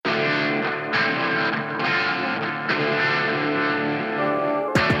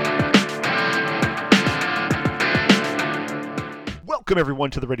Welcome,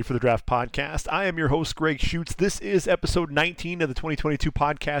 everyone, to the Ready for the Draft podcast. I am your host, Greg Schutz. This is episode 19 of the 2022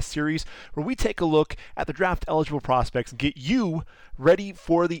 podcast series, where we take a look at the draft-eligible prospects and get you ready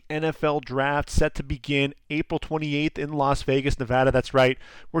for the NFL draft set to begin April 28th in Las Vegas, Nevada. That's right.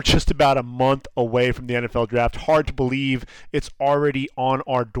 We're just about a month away from the NFL draft. Hard to believe it's already on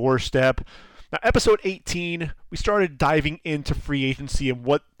our doorstep. Now, episode 18, we started diving into free agency and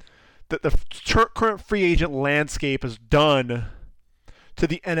what the current free agent landscape has done to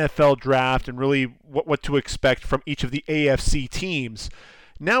the NFL draft and really what to expect from each of the AFC teams.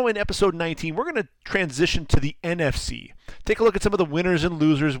 Now in episode 19, we're going to transition to the NFC. Take a look at some of the winners and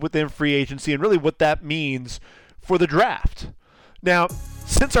losers within free agency and really what that means for the draft. Now,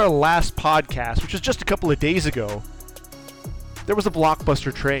 since our last podcast, which was just a couple of days ago, there was a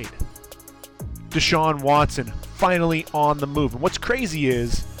blockbuster trade. Deshaun Watson finally on the move. And what's crazy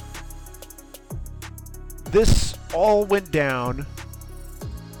is this all went down,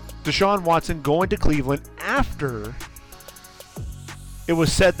 Deshaun Watson going to Cleveland after it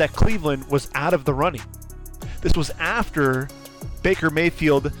was said that Cleveland was out of the running. This was after Baker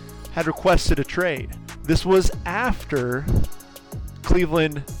Mayfield had requested a trade. This was after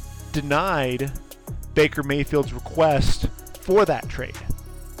Cleveland denied Baker Mayfield's request for that trade.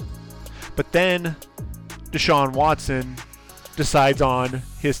 But then Deshaun Watson decides on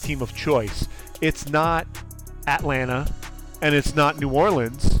his team of choice. It's not Atlanta and it's not New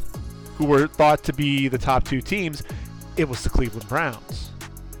Orleans, who were thought to be the top two teams. It was the Cleveland Browns.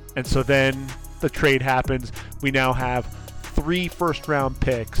 And so then the trade happens. We now have 3 first-round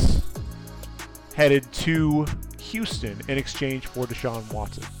picks headed to Houston in exchange for Deshaun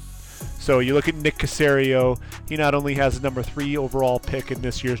Watson. So you look at Nick Caserio. He not only has the number 3 overall pick in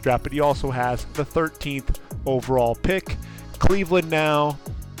this year's draft, but he also has the 13th overall pick. Cleveland now,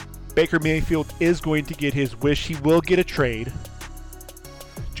 Baker Mayfield is going to get his wish. He will get a trade.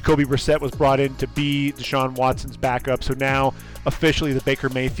 Jacoby Brissett was brought in to be Deshaun Watson's backup. So now, officially, the Baker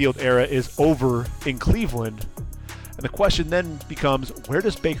Mayfield era is over in Cleveland. And the question then becomes, where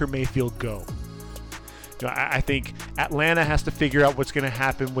does Baker Mayfield go? You know, I think Atlanta has to figure out what's going to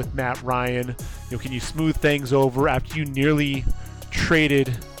happen with Matt Ryan. You know, can you smooth things over after you nearly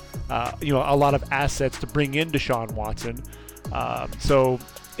traded, a lot of assets to bring in Deshaun Watson? So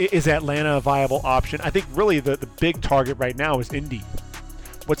is Atlanta a viable option? I think really the big target right now is Indy.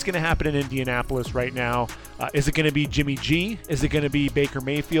 What's going to happen in Indianapolis right now? Is it going to be Jimmy G? Is it going to be Baker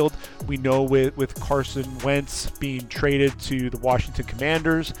Mayfield? We know with Carson Wentz being traded to the Washington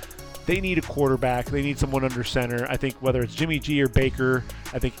Commanders, they need a quarterback. They need someone under center. I think whether it's Jimmy G or Baker,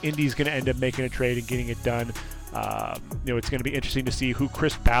 I think Indy's going to end up making a trade and getting it done. It's going to be interesting to see who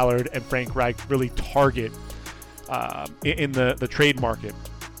Chris Ballard and Frank Reich really target in the trade market.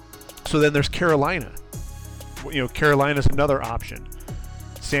 So then there's Carolina. Carolina's another option.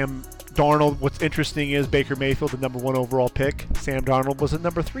 Sam Darnold, what's interesting is Baker Mayfield, the number 1 overall pick. Sam Darnold was the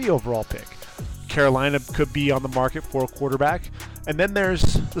number 3 overall pick. Carolina could be on the market for a quarterback. And then there's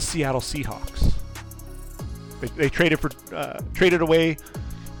the Seattle Seahawks. They traded away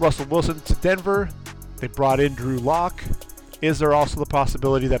Russell Wilson to Denver. They brought in Drew Lock. Is there also the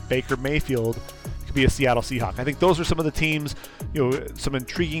possibility that Baker Mayfield could be a Seattle Seahawk? I think those are some of the teams, some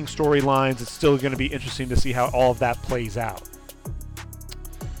intriguing storylines. It's still going to be interesting to see how all of that plays out.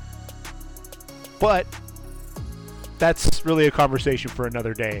 But that's really a conversation for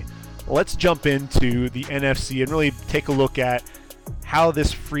another day. Let's jump into the NFC and really take a look at how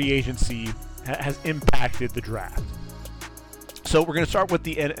this free agency has impacted the draft. So we're going to start with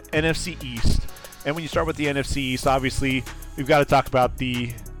the NFC East. And when you start with the NFC East, obviously, we've got to talk about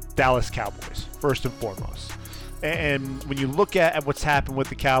the Dallas Cowboys, first and foremost. And when you look at what's happened with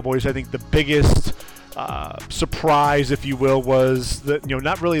the Cowboys, I think the biggest surprise, if you will, was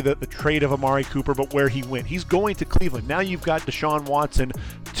not really the trade of Amari Cooper, but where he went. He's going to Cleveland. Now you've got Deshaun Watson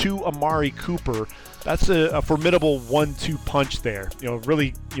to Amari Cooper. That's a formidable 1-2 punch there.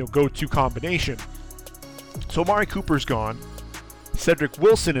 Really go-to combination. So Amari Cooper's gone. Cedric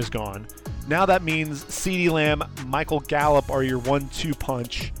Wilson is gone. Now that means CeeDee Lamb, Michael Gallup are your 1-2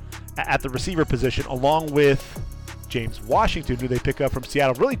 punch at the receiver position, along with James Washington, who they pick up from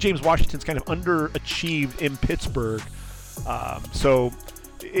Seattle. Really, James Washington's kind of underachieved in Pittsburgh. So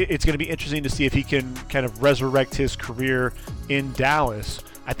it's going to be interesting to see if he can kind of resurrect his career in Dallas.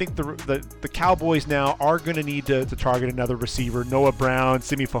 I think the Cowboys now are going to need to target another receiver. Noah Brown,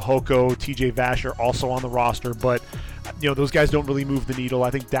 Simi Fehoko, TJ Vasher also on the roster, but those guys don't really move the needle. I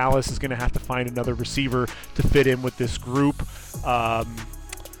think Dallas is going to have to find another receiver to fit in with this group.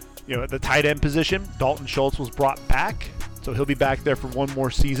 At the tight end position, Dalton Schultz was brought back So he'll be back there for one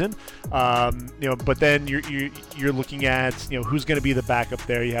more season. But then you're looking at who's going to be the backup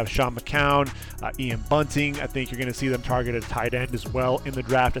there. You have Sean McCown, Ian Bunting. I think you're going to see them target a tight end as well in the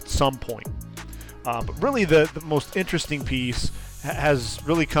draft at some point. But really, the most interesting piece has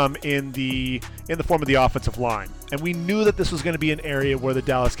really come in the form of the offensive line, and we knew that this was going to be an area where the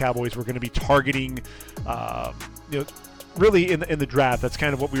Dallas Cowboys were going to be targeting, really in the draft. That's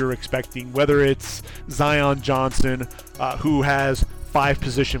kind of what we were expecting. Whether it's Zion Johnson, who has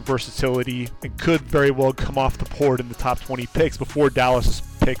 5-position versatility and could very well come off the board in the top 20 picks before Dallas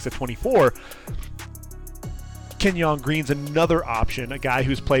picks at 24. Kenyon Green's another option, a guy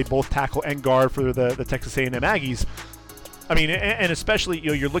who's played both tackle and guard for the Texas A&M Aggies. I mean, and especially,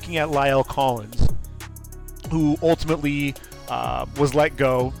 you're looking at La'el Collins, who ultimately was let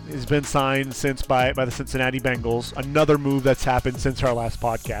go, has been signed since by the Cincinnati Bengals. Another move that's happened since our last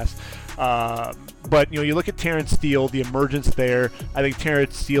podcast. But you look at Terrence Steele, the emergence there. I think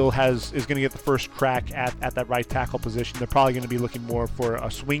Terrence Steele is going to get the first crack at that right tackle position. They're probably going to be looking more for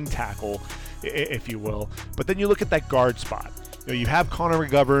a swing tackle, if you will. But then you look at that guard spot. You have Connor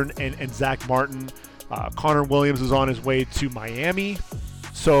McGovern and Zach Martin. Connor Williams is on his way to Miami.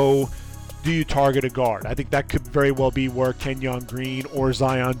 So do you target a guard? I think that could very well be where Kenyon Green or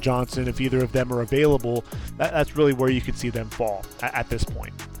Zion Johnson, if either of them are available, that's really where you could see them fall at this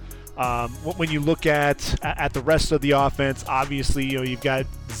point. When you look at the rest of the offense, obviously, you've got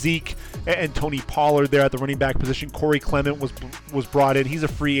Zeke and Tony Pollard there at the running back position. Corey Clement was brought in. He's a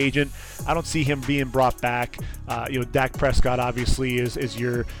free agent. I don't see him being brought back. Dak Prescott obviously is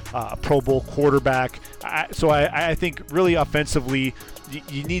your Pro Bowl quarterback. So I think really offensively,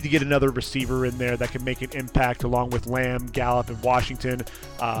 you need to get another receiver in there that can make an impact along with Lamb, Gallup, and Washington.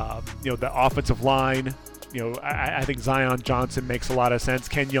 The offensive line. I think Zion Johnson makes a lot of sense.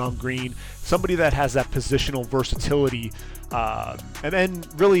 Kenyon Green, somebody that has that positional versatility. And then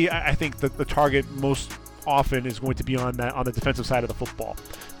really, I think the target most often is going to be on the defensive side of the football.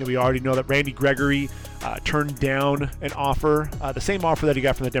 We already know that Randy Gregory turned down an offer, the same offer that he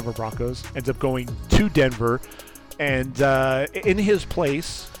got from the Denver Broncos, ends up going to Denver. And in his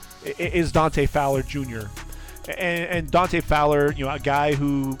place is Dante Fowler Jr., And Dante Fowler, a guy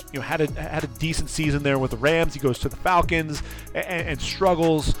who had a decent season there with the Rams. He goes to the Falcons and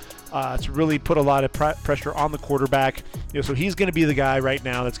struggles to really put a lot of pressure on the quarterback. So he's going to be the guy right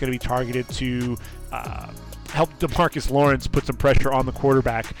now that's going to be targeted to help DeMarcus Lawrence put some pressure on the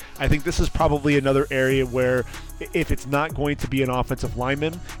quarterback. I think this is probably another area where if it's not going to be an offensive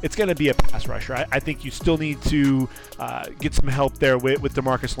lineman, it's going to be a pass rusher. I think you still need to get some help there with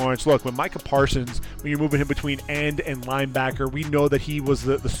DeMarcus Lawrence. Look, when Micah Parsons, when you're moving him between end and linebacker, we know that he was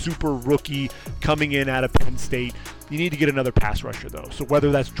the super rookie coming in out of Penn State. You need to get another pass rusher, though. So whether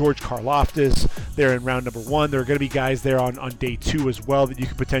that's George Karlaftis there in round number 1, there are going to be guys there on day 2 as well that you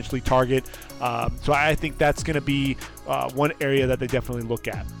could potentially target. So I think that's going to be one area that they definitely look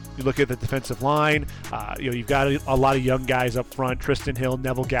at. You look at the defensive line. You've got a lot of young guys up front: Tristan Hill,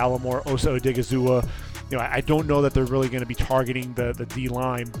 Neville Gallimore, Osa Odigizua. I don't know that they're really going to be targeting the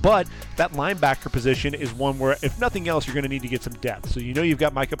D-line, but that linebacker position is one where, if nothing else, you're going to need to get some depth. So you've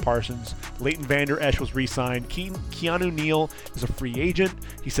got Micah Parsons. Leighton Vander Esch was re-signed. Keanu Neal is a free agent.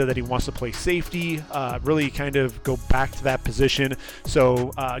 He said that he wants to play safety, really kind of go back to that position.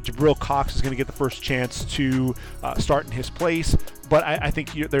 So Jabril Cox is going to get the first chance to start in his place. But I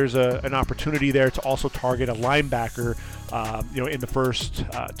think there's an opportunity there to also target a linebacker, in the first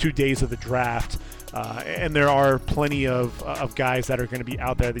 2 days of the draft. And there are plenty of guys that are going to be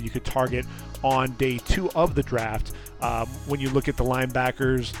out there that you could target on day 2 of the draft. When you look at the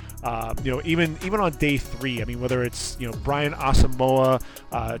linebackers, even on day 3, I mean, whether it's Brian Asamoah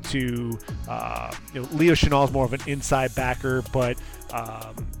to Leo Chenal is more of an inside backer, but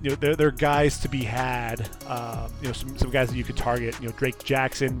there are guys to be had. Some guys that you could target. Drake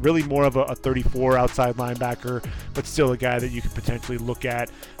Jackson, really more of a 34 outside linebacker, but still a guy that you could potentially look at.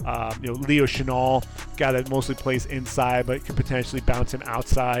 Leo Chenal, guy that mostly plays inside, but could potentially bounce him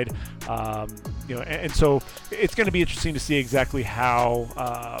outside. And so it's going to be interesting to see exactly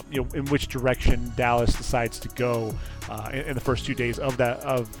how, in which direction Dallas decides to go in the first 2 days of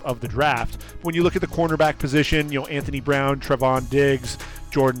the draft. When you look at the cornerback position, Anthony Brown, Trevon Diggs,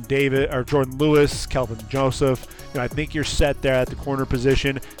 Jordan Lewis, Kelvin Joseph. I think you're set there at the corner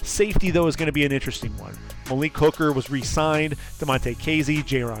position. Safety, though, is going to be an interesting one. Malik Hooker was re-signed. Damontae Kazee,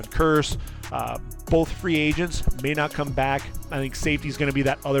 Jaron Kearse. Both free agents may not come back. I think safety is going to be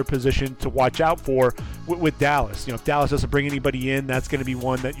that other position to watch out for with Dallas. If Dallas doesn't bring anybody in, that's going to be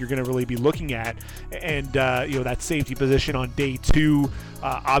one that you're going to really be looking at. And that safety position on day 2,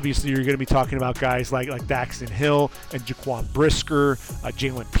 obviously you're going to be talking about guys like Daxton Hill and Jaquan Brisker.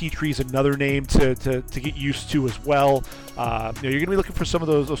 Jalen Petrie is another name to get used to as well. You're going to be looking for some of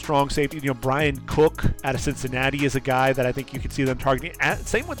those strong safeties. Brian Cook out of Cincinnati is a guy that I think you could see them targeting.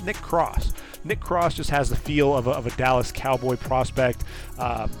 Same with Nick Cross. Nick Cross just has the feel of a Dallas Cowboy prospect.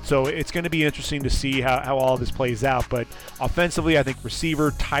 So it's going to be interesting to see how all of this plays out. But offensively, I think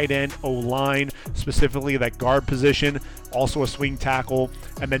receiver, tight end, O-line, specifically that guard position, also a swing tackle.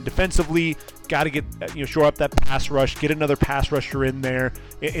 And then defensively, got to get shore up that pass rush, get another pass rusher in there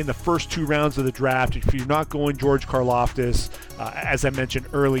in the first 2 rounds of the draft. If you're not going George Karlaftis, as I mentioned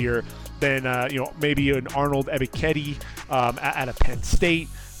earlier, then maybe an Arnold Ebiketie out of Penn State.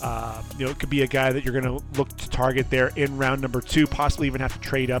 It could be a guy that you're going to look to target there in round number 2, possibly even have to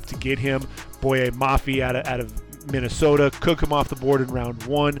trade up to get him. Boye Mafe out of Minnesota could come off the board in round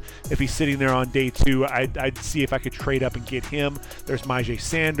 1. If he's sitting there on day 2, I'd see if I could trade up and get him. There's Myjai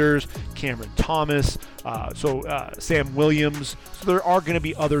Sanders, Cameron Thomas, Sam Williams. So there are going to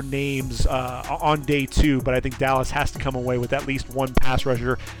be other names on day 2, but I think Dallas has to come away with at least one pass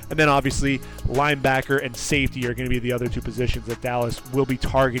rusher. And then obviously linebacker and safety are going to be the other 2 positions that Dallas will be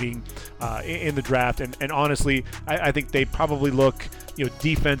targeting in the draft. And honestly, I think they probably look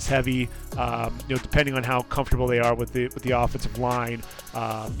defense heavy, depending on how comfortable they are with the offensive line.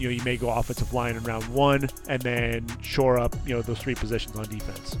 You may go offensive line in round 1 and then shore up those 3 positions on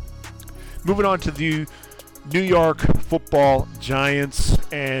defense. Moving on to the New York Football Giants,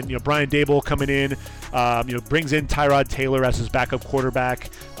 and Brian Daboll coming in, brings in Tyrod Taylor as his backup quarterback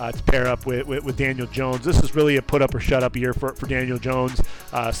to pair up with Daniel Jones. This is really a put up or shut up year for Daniel Jones.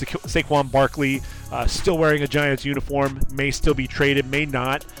 Saquon Barkley still wearing a Giants uniform, may still be traded, may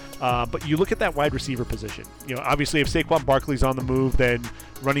not. But you look at that wide receiver position. Obviously, if Saquon Barkley's on the move, then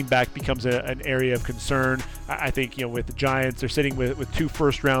running back becomes an area of concern. I think with the Giants, they're sitting with 2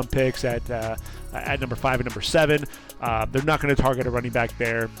 first-round picks at number 5 and number 7. They're not going to target a running back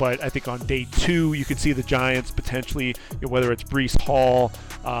there, but I think on day 2, you can see the Giants potentially, whether it's Breece Hall,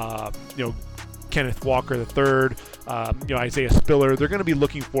 Kenneth Walker III, Isaiah Spiller, they're going to be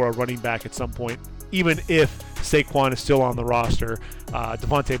looking for a running back at some point, even if Saquon is still on the roster.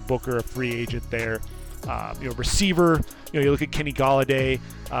 Devontae Booker, a free agent there. Receiver, you look at Kenny Golladay,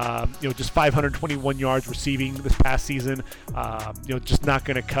 just 521 yards receiving this past season, just not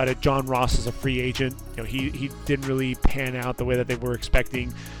going to cut it. John Ross is a free agent. He didn't really pan out the way that they were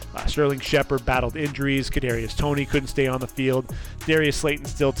expecting. Sterling Shepard battled injuries. Kadarius Toney couldn't stay on the field. Darius Slayton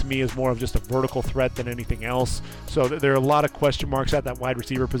still, to me, is more of just a vertical threat than anything else. So there are a lot of question marks at that wide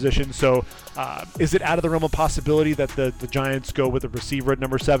receiver position. So is it out of the realm of possibility that the Giants go with a receiver at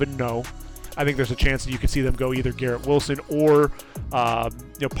number 7? No. I think there's a chance that you could see them go either Garrett Wilson or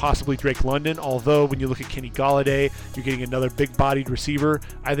possibly Drake London. Although when you look at Kenny Golladay, you're getting another big-bodied receiver.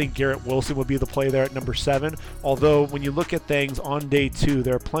 I think Garrett Wilson would be the play there at number 7. Although when you look at things on day 2,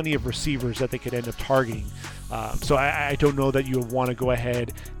 there are plenty of receivers that they could end up targeting. So I don't know that you would want to go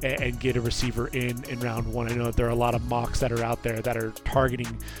ahead and get a receiver in round 1. I know that there are a lot of mocks that are out there that are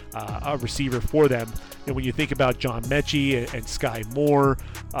targeting a receiver for them. And when you think about John Mechie and Sky Moore,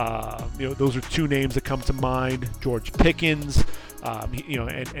 those are 2 names that come to mind. George Pickens,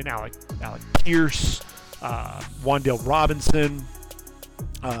 and Alec Pierce, Wan'Dale Robinson.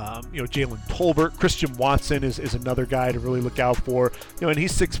 Jalen Tolbert. Christian Watson is another guy to really look out for. And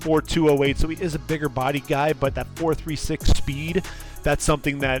he's 6'4", 208, so he is a bigger body guy, but that 4.36 speed, that's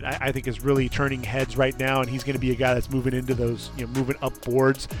something that I think is really turning heads right now, and he's going to be a guy that's moving into those, moving up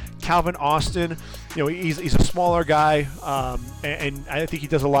boards. Calvin Austin, he's a smaller guy, and I think he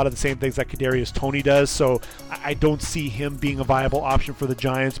does a lot of the same things that Kadarius Toney does, so I don't see him being a viable option for the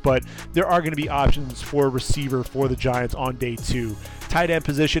Giants, but there are going to be options for a receiver for the Giants on day 2. Tight end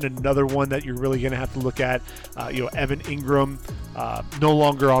position, another one that you're really going to have to look at. Evan Ingram, no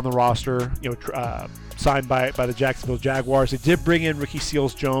longer on the roster. Signed by the Jacksonville Jaguars. They did bring in Ricky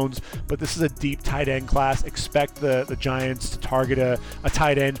Seals-Jones, but this is a deep tight end class. Expect the Giants to target a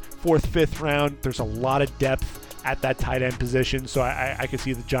tight end 4th, 5th round. There's a lot of depth at that tight end position, so I could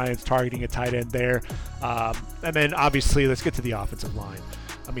see the Giants targeting a tight end there. And then obviously, let's get to the offensive line.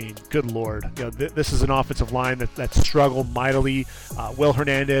 I mean, good Lord. This is an offensive line that struggled mightily. Will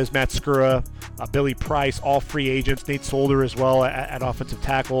Hernandez, Matt Skura, Billy Price, all free agents. Nate Solder as well at offensive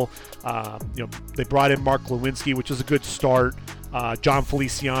tackle. They brought in Mark Lewinsky, which is a good start. John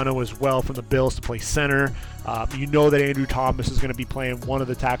Feliciano as well from the Bills to play center. You know that Andrew Thomas is going to be playing one of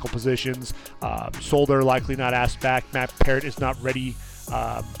the tackle positions. Solder likely not asked back. Matt Parrott is not ready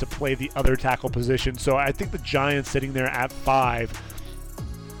to play the other tackle position. So I think the Giants sitting there at 5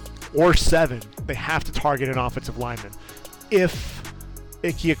 or 7, they have to target an offensive lineman. If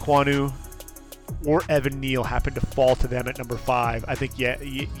Ike Ekwonu or Evan Neal happen to fall to them at number 5, I think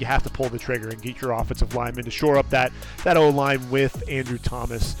you have to pull the trigger and get your offensive lineman to shore up that O-line with Andrew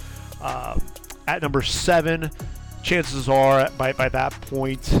Thomas. At number 7, chances are by that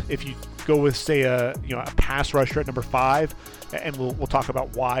point, if you go with, say, a pass rusher at number 5, and we'll talk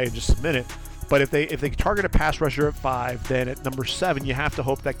about why in just a minute. But if they target a pass rusher at 5, then at number 7, you have to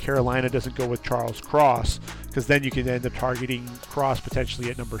hope that Carolina doesn't go with Charles Cross, because then you can end up targeting Cross potentially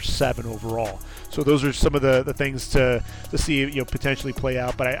at number 7 overall. So those are some of the things to see potentially play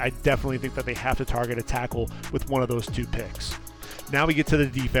out. But I definitely think that they have to target a tackle with one of those 2 picks. Now we get to the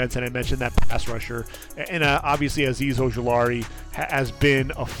defense, and I mentioned that pass rusher. And obviously Azeez Ojulari has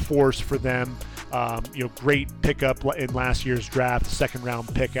been a force for them. Great pickup in last year's draft,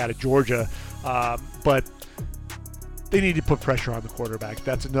 second-round pick out of Georgia. But they need to put pressure on the quarterback.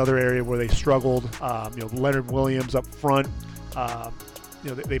 That's another area where they struggled. Leonard Williams up front.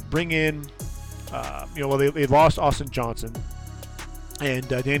 They bring in, they lost Austin Johnson. And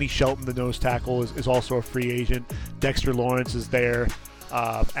Danny Shelton, the nose tackle, is also a free agent. Dexter Lawrence is there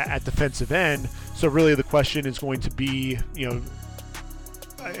at defensive end. So really the question is going to be,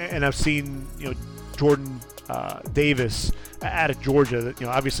 and I've seen, Jordan Davis out of Georgia,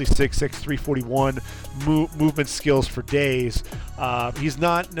 obviously 6'6", 341, movement skills for days. He's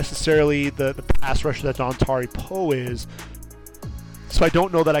not necessarily the pass rusher that Dontari Poe is. So I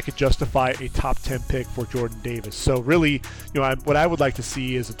don't know that I could justify a top 10 pick for Jordan Davis. So really, what I would like to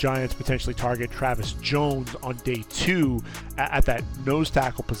see is the Giants potentially target Travis Jones on day 2 at that nose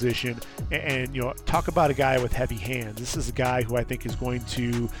tackle position, and talk about a guy with heavy hands. This is a guy who I think is going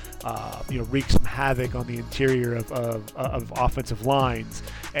to wreak some havoc on the interior of offensive lines,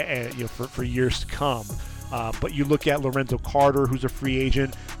 for years to come. But you look at Lorenzo Carter, who's a free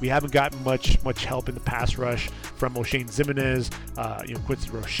agent. We haven't gotten much help in the pass rush from O'Shane Zimenez, Quincy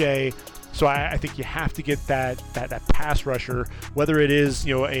Roche. So I think you have to get that pass rusher, whether it is a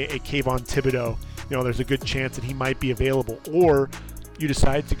Kayvon Thibodeau. There's a good chance that he might be available, or you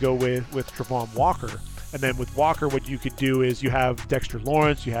decide to go with Travon Walker. And then with Walker, what you could do is you have Dexter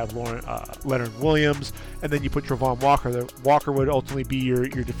Lawrence, you have Leonard Williams, and then you put Travon Walker. Walker would ultimately be your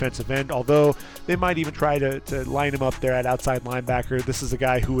defensive end, although they might even try to line him up there at outside linebacker. This is a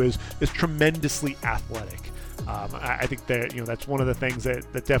guy who is tremendously athletic. I think that that's one of the things that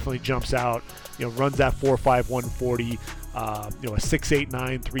definitely jumps out. Runs that 4.5 140. A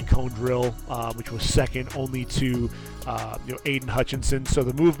 6.89 3-cone drill, which was second only to Aiden Hutchinson. So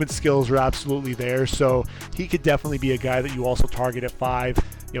the movement skills are absolutely there. So he could definitely be a guy that you also target at 5.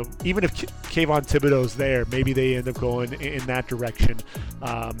 Even if Kayvon Thibodeau's there, maybe they end up going in that direction.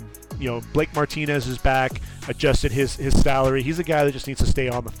 Blake Martinez is back, adjusted his salary. He's a guy that just needs to stay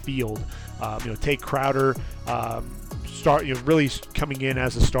on the field. Tate Crowder, really coming in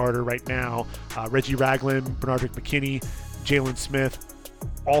as a starter right now. Reggie Ragland, Bernardrick McKinney, Jalen Smith,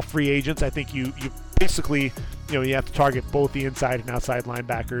 all free agents. I think you basically, you have to target both the inside and outside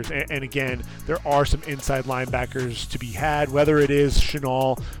linebackers. And again, there are some inside linebackers to be had, whether it is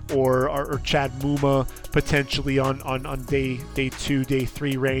Chenal or Chad Muma potentially on day 2, day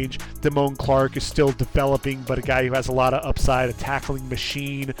 3 range. Damone Clark is still developing, but a guy who has a lot of upside, a tackling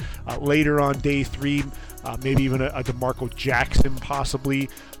machine. Later on day 3, maybe even a DeMarco Jackson possibly.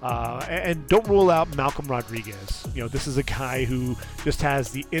 And don't rule out Malcolm Rodriguez. This is a guy who just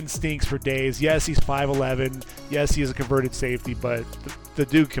has the instincts for days. Yes, he's 5'11". Yes, he is a converted safety, but the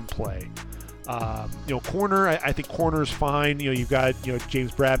dude can play. Corner, I think corner is fine. You've got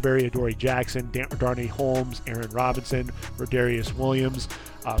James Bradbury, Adoree Jackson, Darnay Holmes, Aaron Robinson, Rodarius Williams.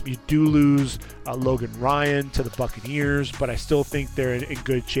 You do lose Logan Ryan to the Buccaneers, but I still think they're in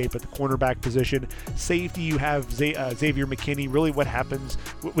good shape at the cornerback position. Safety, you have Xavier McKinney. Really what happens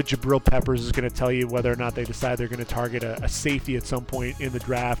with Jabril Peppers is going to tell you whether or not they decide they're going to target a safety at some point in the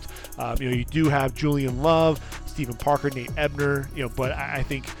draft. You do have Julian Love, Stephen Parker, Nate Ebner, but I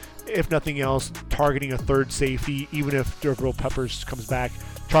think if nothing else, targeting a third safety, even if Jabril Peppers comes back,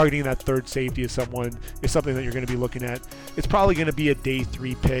 targeting that third safety is something that you're going to be looking at. It's probably going to be a day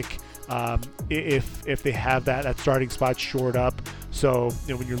 3 pick if they have that starting spot shored up. So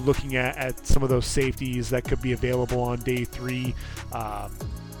when you're looking at some of those safeties that could be available on day 3,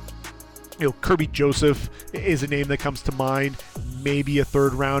 Kirby Joseph is a name that comes to mind. Maybe a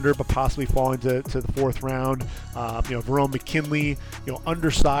third rounder, but possibly falling to the fourth round. Verone McKinley,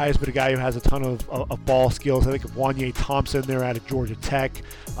 undersized, but a guy who has a ton of ball skills. I think of Wanye Thompson there out of Georgia Tech.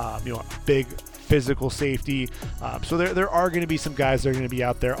 A big physical safety. So there are going to be some guys that are going to be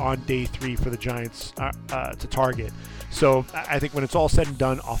out there on day 3 for the Giants to target. So I think when it's all said and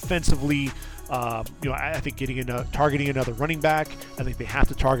done, offensively, I think targeting another running back. I think they have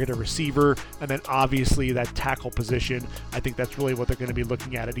to target a receiver, and then obviously that tackle position. I think that's really what they're going to be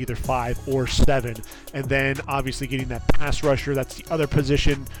looking at either 5 or 7, and then obviously getting that pass rusher. That's the other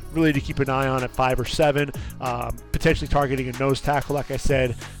position really to keep an eye on at 5 or 7. Potentially targeting a nose tackle, like I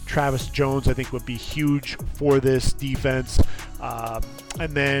said. Travis Jones, I think, would be huge for this defense, and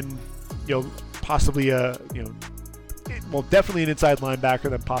then possibly definitely an inside linebacker,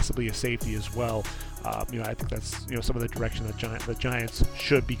 then possibly a safety as well. I think that's some of the direction that the Giants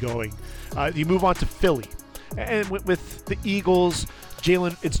should be going. You move on to Philly, and with the Eagles,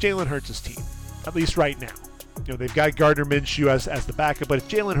 it's Jalen Hurts' team, at least right now. They've got Gardner Minshew as the backup, but it's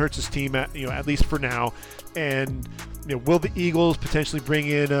Jalen Hurts' team at least for now. And will the Eagles potentially bring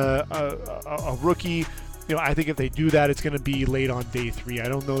in a rookie? I think if they do that, it's going to be late on day 3. I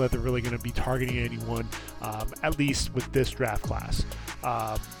don't know that they're really going to be targeting anyone, at least with this draft class.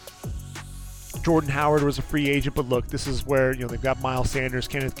 Jordan Howard was a free agent, but look, this is where they've got Miles Sanders,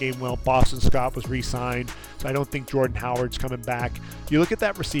 Kenneth Gainwell, Boston Scott was re-signed, so I don't think Jordan Howard's coming back. You look at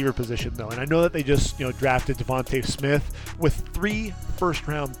that receiver position though, and I know that they just drafted Devontae Smith with 3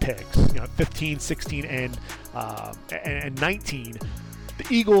 first-round picks, 15, 16, and 19. The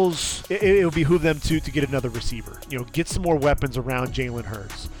Eagles, it will behoove them to get another receiver. Get some more weapons around Jalen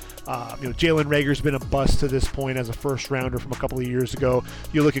Hurts. Jalen Reagor's been a bust to this point as a first rounder from a couple of years ago.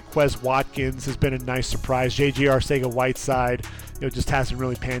 You look at Quez Watkins, has been a nice surprise. J.J. Arcega-Whiteside, just hasn't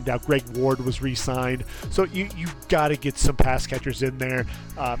really panned out. Greg Ward was re-signed. So you got to get some pass catchers in there.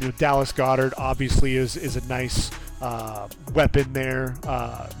 Dallas Goedert obviously is a nice weapon there.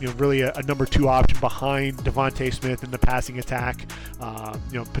 Really a number 2 option behind Devontae Smith in the passing attack.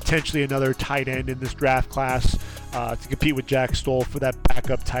 Potentially another tight end in this draft class to compete with Jack Stoll for that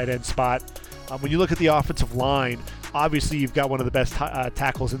backup tight end spot. When you look at the offensive line, obviously you've got one of the best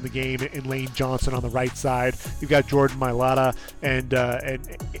tackles in the game in Lane Johnson on the right side. You've got Jordan Mailata and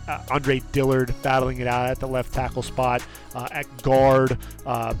Andre Dillard battling it out at the left tackle spot. At guard,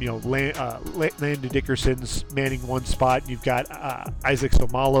 Landon Dickerson's manning one spot. You've got Isaac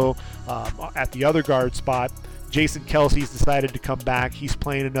Somalo at the other guard spot. Jason Kelsey's decided to come back. He's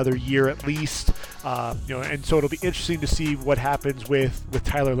playing another year at least. And so it'll be interesting to see what happens with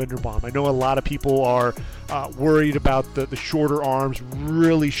Tyler Linderbaum. I know a lot of people are worried about the shorter arms,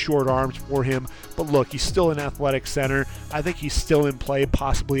 really short arms for him. But look, he's still an athletic center. I think he's still in play,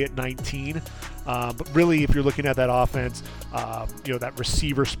 possibly at 19. But really, if you're looking at that offense, that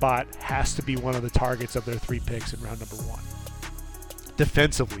receiver spot has to be one of the targets of their 3 picks in round number 1.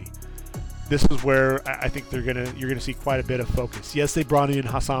 Defensively, this is where I think you're gonna see quite a bit of focus. Yes, they brought in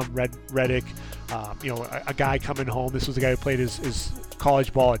Hassan Reddick, a guy coming home. This was a guy who played his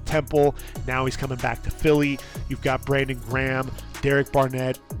college ball at Temple. Now he's coming back to Philly. You've got Brandon Graham, Derek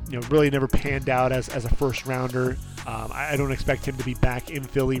Barnett. Really never panned out as a first rounder. I don't expect him to be back in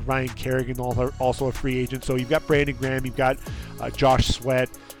Philly. Ryan Kerrigan, also a free agent. So you've got Brandon Graham, you've got Josh Sweat.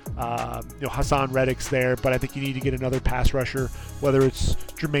 Hassan Reddick's there, but I think you need to get another pass rusher, whether it's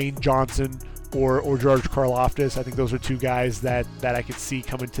Jermaine Johnson or George Karlaftis. I think those are 2 guys that I could see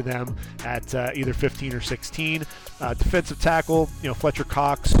coming to them at either 15 or 16. Defensive tackle, Fletcher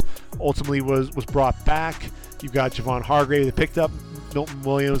Cox ultimately was brought back. You've got Javon Hargrave. They picked up Milton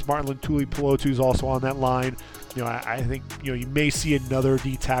Williams. Martin Tuipulotu is also on that line. I think you may see another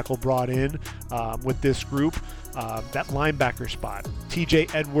D tackle brought in with this group. That linebacker spot, T.J.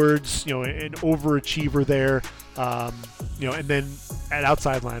 Edwards, an overachiever there. And then at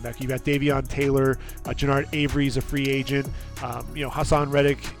outside linebacker, you've got Davion Taylor, Jannard Avery's a free agent. Hassan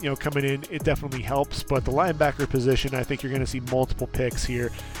Reddick, coming in, it definitely helps. But the linebacker position, I think you're going to see multiple picks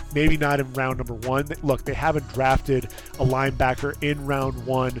here. Maybe not in round number 1. Look, they haven't drafted a linebacker in round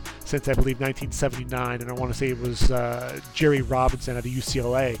 1 since, I believe, 1979. And I want to say it was Jerry Robinson at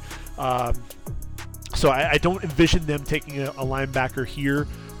UCLA. So I don't envision them taking a linebacker here,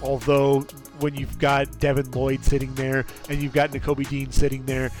 although when you've got Devin Lloyd sitting there and you've got Nakobe Dean sitting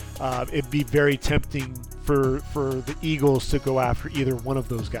there, it'd be very tempting for the Eagles to go after either one of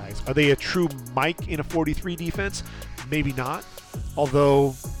those guys. Are they a true Mike in a 43 defense? Maybe not,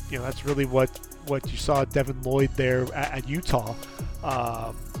 although that's really what you saw Devin Lloyd there at Utah.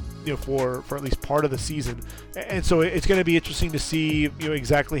 for at least part of the season. And so it's going to be interesting to see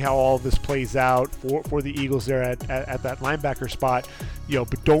exactly how all of this plays out for the Eagles there at that linebacker spot.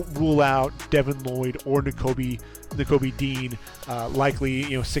 But don't rule out Devin Lloyd or Nakobe Dean,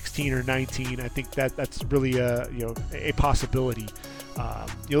 likely 16 or 19. I think that's really a possibility.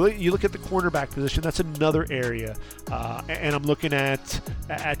 You look at the cornerback position. That's another area, and I'm looking at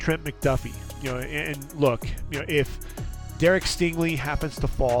Trent McDuffie. And look, if Derek Stingley happens to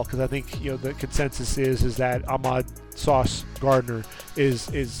fall, because I think the consensus is that Ahmad Sauce Gardner is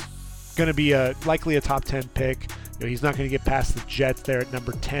going to be likely a top 10 pick. He's not going to get past the Jets there at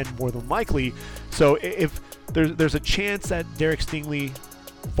number 10 more than likely. So if there's a chance that Derek Stingley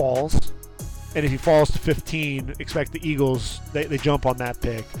falls, and if he falls to 15, expect the Eagles, they jump on that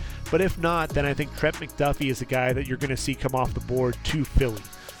pick. But if not, then I think Trent McDuffie is a guy that you're going to see come off the board to Philly.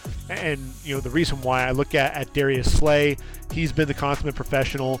 And the reason why I look at Darius Slay, he's been the consummate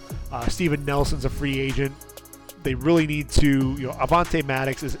professional. Steven Nelson's a free agent. They really need to, Avonte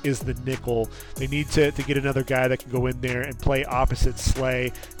Maddox is the nickel. They need to get another guy that can go in there and play opposite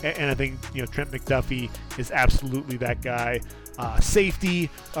Slay. And I think, Trent McDuffie is absolutely that guy. Safety,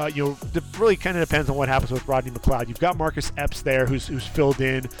 it really kind of depends on what happens with Rodney McLeod. You've got Marcus Epps there who's filled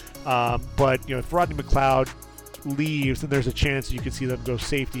in. But, if Rodney McLeod leaves, then there's a chance you could see them go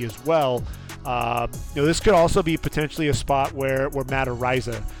safety as well. This could also be potentially a spot where Matt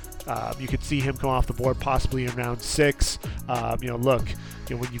Araiza, you could see him come off the board possibly in round 6. Look,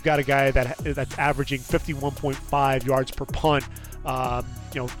 when you've got a guy that's averaging 51.5 yards per punt,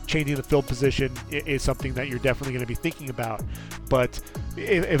 changing the field position is something that you're definitely going to be thinking about. But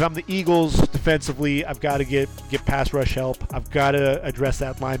if I'm the Eagles defensively, I've got to get pass rush help. I've got to address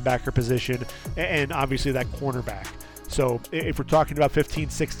that linebacker position and obviously that cornerback. So if we're talking about 15,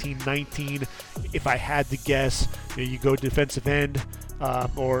 16, 19, if I had to guess, you go defensive end,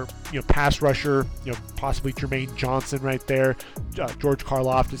 or pass rusher, possibly Jermaine Johnson right there. George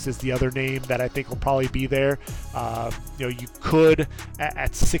Karlaftis is the other name that I think will probably be there. You could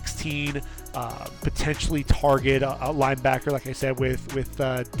at 16 potentially target a linebacker, like I said, with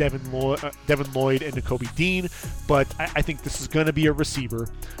Devin Lloyd and Nakobe Dean, but I think this is going to be a receiver,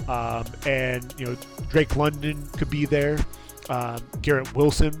 and Drake London could be there. Garrett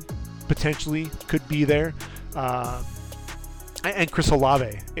Wilson potentially could be there. And Chris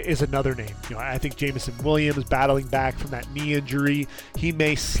Olave is another name. I think Jameson Williams battling back from that knee injury. He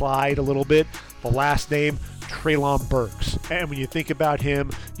may slide a little bit. The last name, Treylon Burks. And when you think about him,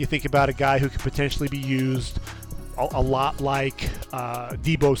 you think about a guy who could potentially be used a lot like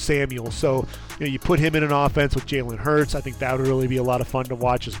Deebo Samuel. So you put him in an offense with Jalen Hurts. I think that would really be a lot of fun to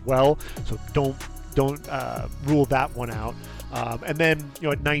watch as well. So don't rule that one out. And then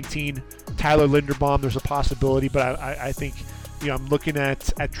at 19, Tyler Linderbaum. There's a possibility, but I think. I'm looking at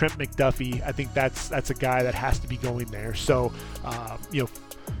Trent McDuffie. I think that's a guy that has to be going there. So,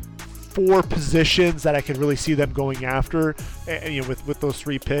 4 positions that I can really see them going after, with those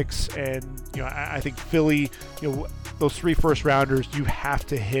 3 picks. And, I think Philly, those 3 first rounders, you have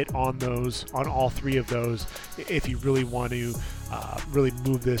to hit on all 3 of those if you really want to really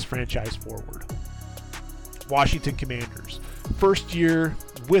move this franchise forward. Washington Commanders. First year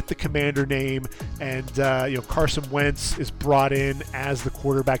with the Commander name, and Carson Wentz is brought in as the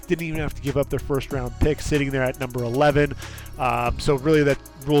quarterback. Didn't even have to give up their first round pick, sitting there at number 11. So really that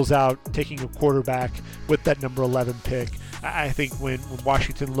rules out taking a quarterback with that number 11 pick. I think when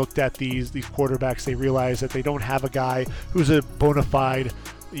Washington looked at these quarterbacks, they realized that they don't have a guy who's a bona fide,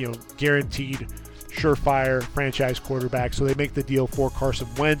 guaranteed surefire franchise quarterback, so they make the deal for Carson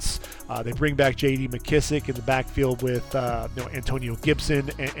Wentz. They bring back J.D. McKissick in the backfield with Antonio Gibson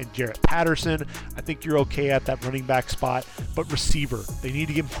and Jarrett Patterson. I think you're okay at that running back spot, but receiver, they need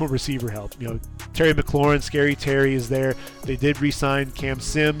to get more receiver help. Terry McLaurin, Scary Terry is there. They did re-sign Cam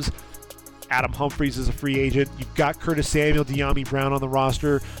Sims. Adam Humphries is a free agent. You've got Curtis Samuel, De'Ami Brown on the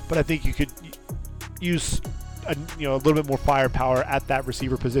roster, but I think you could use a little bit more firepower at that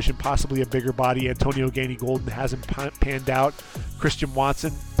receiver position, possibly a bigger body. Antonio Gandy-Golden hasn't panned out. Christian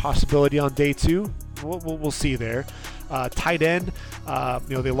Watson, possibility on day 2. We'll see there. Tight end,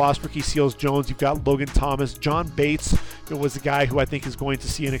 they lost Ricky Seals-Jones. You've got Logan Thomas. John Bates was a guy who I think is going to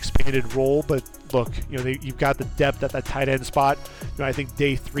see an expanded role, but look, you've got the depth at that tight end spot. I think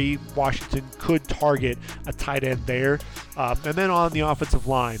day 3, Washington could target a tight end there. And then on the offensive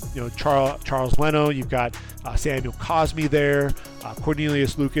line, Charles Leno, you've got Samuel Cosme there.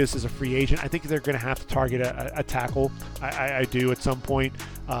 Cornelius Lucas is a free agent. I think they're going to have to target a tackle. I do at some point.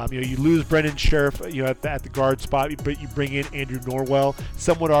 You lose Brendan Sheriff, at the guard spot, but you bring in Andrew Norwell.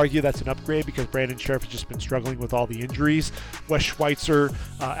 Some would argue that's an upgrade because Brandon Sheriff has just been struggling with all the injuries. Wes Schweitzer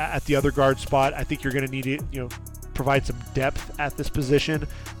at the other guard spot. I think you're going to need to, provide some depth at this position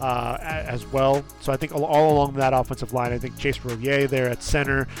as well. So I think all along that offensive line, I think Chase Roullier there at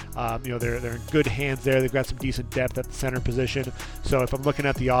center, they're in good hands there. They've got some decent depth at the center position. So if I'm looking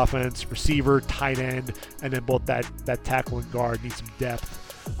at the offense, receiver, tight end, and then both that tackle and guard need some depth.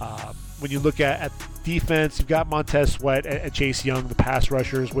 When you look at defense, you've got Montez Sweat and Chase Young, the pass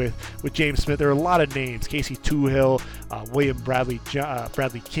rushers with James Smith. There are a lot of names: Casey Tuhill, William Bradley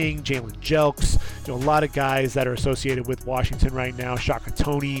King, Jalen Jelks. A lot of guys that are associated with Washington right now. Shaka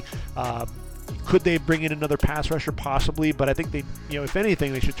Toney. Could they bring in another pass rusher? Possibly, but I think they, if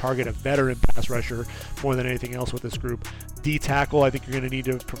anything, they should target a veteran pass rusher more than anything else with this group. D tackle, I think you're going to need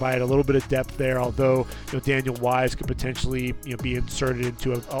to provide a little bit of depth there, although Daniel Wise could potentially be inserted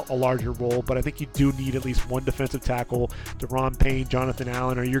into a larger role, but I think you do need at least one defensive tackle. Deron Payne, Jonathan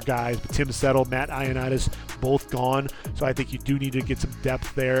Allen are your guys, but Tim Settle, Matt Ioannidis, both gone, so I think you do need to get some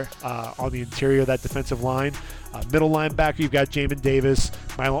depth there on the interior of that defensive line. Middle linebacker, you've got Jamin Davis,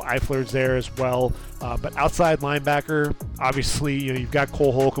 Milo Eifler's there as well. But outside linebacker, obviously, you've got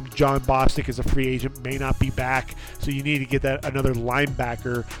Cole Holcomb. John Bostic is a free agent, may not be back, so you need to get that another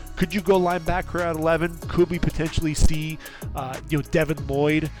linebacker. Could you go linebacker at 11? Could we potentially see, Devin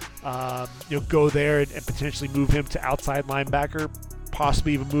Lloyd, go there and potentially move him to outside linebacker?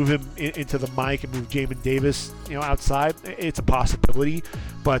 Possibly even move him into the mic and move Jamin Davis, outside. It's a possibility.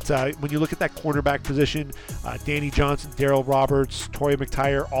 But when you look at that cornerback position, Danny Johnson, Darrell Roberts, Torrey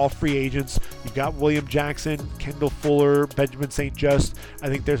McTyer, all free agents. You've got William Jackson, Kendall Fuller, Benjamin St. Just. I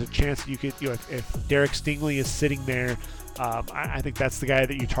think there's a chance that you could, if Derek Stingley is sitting there, I think that's the guy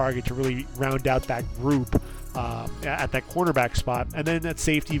that you target to really round out that group. At that cornerback spot. And then at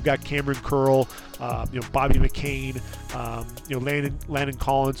safety, you've got Cameron Curl, Bobby McCain, Landon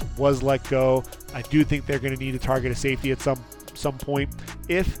Collins was let go. I do think they're going to need to target a safety at some point.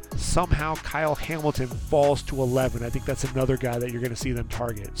 If somehow Kyle Hamilton falls to 11, I think that's another guy that you're going to see them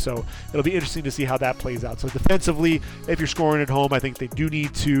target. So it'll be interesting to see how that plays out. So defensively, if you're scoring at home, I think they do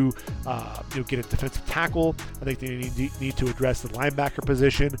need to get a defensive tackle. I think they need to address the linebacker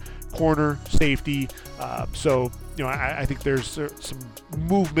position, corner, safety. I think there's some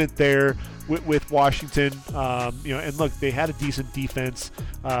movement there with Washington. And look, they had a decent defense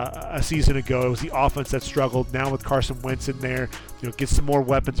a season ago. It was the offense that struggled. Now with Carson Wentz in there, get some more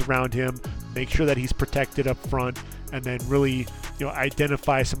weapons around him, make sure that he's protected up front, and then really,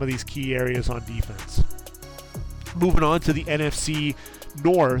 identify some of these key areas on defense. Moving on to the NFC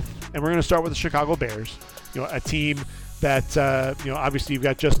North, and we're going to start with the Chicago Bears. A team that, obviously you've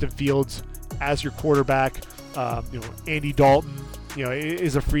got Justin Fields as your quarterback. Andy Dalton,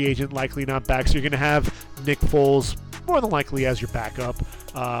 is a free agent, likely not back. So you're going to have Nick Foles more than likely as your backup.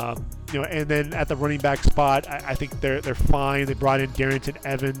 And then at the running back spot, I think they're fine. They brought in Darrington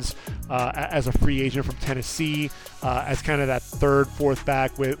Evans as a free agent from Tennessee as kind of that third, fourth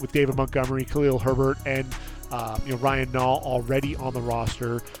back with David Montgomery, Khalil Herbert, and Ryan Nall already on the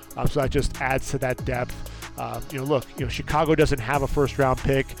roster. So that just adds to that depth. Chicago doesn't have a first-round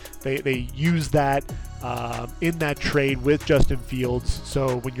pick. They use that in that trade with Justin Fields.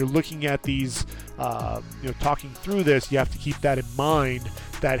 So when you're looking at these, talking through this, you have to keep that in mind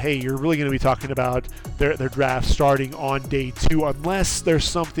that, hey, you're really going to be talking about their draft starting on day 2, unless there's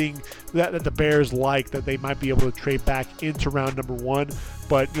something that the Bears like that they might be able to trade back into round number 1.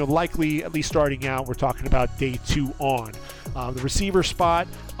 But, likely, at least starting out, we're talking about day 2 on. The receiver spot,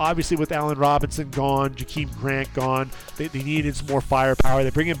 obviously with Allen Robinson gone, Jakeem Grant gone, they needed some more firepower.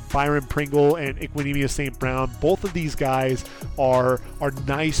 They bring in Byron Pringle and Equanimeous St. Brown. Both of these guys are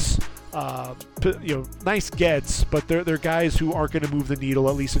nice, nice gets, but they're guys who aren't going to move the needle,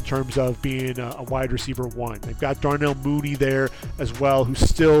 at least in terms of being a wide receiver 1. They've got Darnell Mooney there as well, who's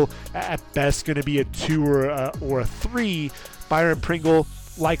still at best going to be a 2 or a 3. Byron Pringle,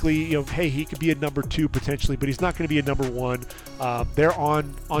 likely, hey, he could be a number 2 potentially, but he's not going to be a number 1. They're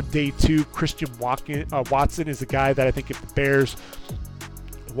on day 2. Christian Watson is the guy that I think if the Bears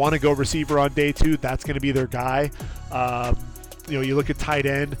want to go receiver on day 2, that's going to be their guy. You look at tight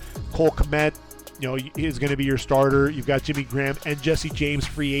end, Cole Kmet, is going to be your starter. You've got Jimmy Graham and Jesse James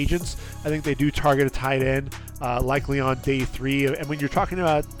free agents. I think they do target a tight end. likely on day 3. And when you're talking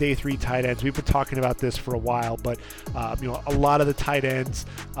about day 3 tight ends, we've been talking about this for a while, but a lot of the tight ends,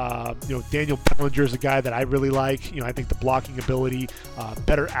 Daniel Bellinger is a guy that I really like. I think the blocking ability,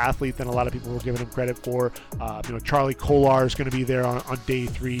 better athlete than a lot of people were giving him credit for. Charlie Kolar is going to be there on day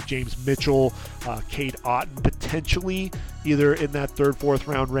 3. James Mitchell, Cade Otton potentially either in that 3rd, 4th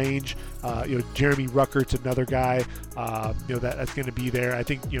round range. Jeremy Ruckert's another guy that's going to be there. I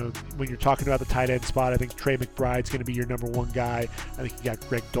think when you're talking about the tight end spot, I think Trey McBride's going to be your number 1 guy. I think you got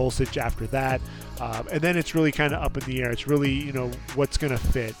Greg Dulcich after that, and then it's really kind of up in the air. It's really what's going to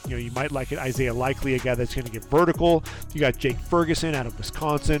fit. You might like it Isaiah Likely, a guy that's going to get vertical. You got Jake Ferguson out of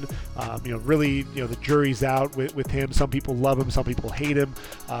Wisconsin. Really the jury's out with him. Some people love him, some people hate him.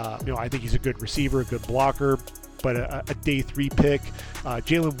 I think he's a good receiver, a good blocker, but a day 3 pick.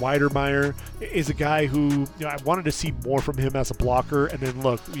 Jalen Weidermeyer is a guy who I wanted to see more from him as a blocker. And then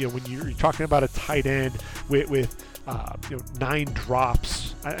look, when you're talking about a tight end with 9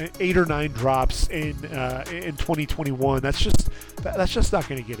 drops, 8 or 9 drops in 2021, that's just not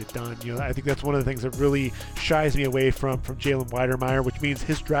going to get it done. I think that's one of the things that really shies me away from Jalen Weidermeyer, which means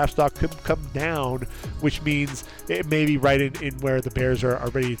his draft stock could come down, which means it may be right in where the Bears are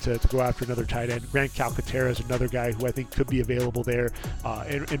ready to go after another tight end. Grant Calcaterra is another guy who I think could be available there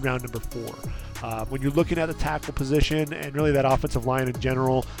in round number 4. When you're looking at the tackle position and really that offensive line in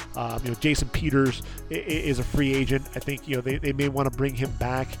general, Jason Peters is a free agent. I think they may want to bring him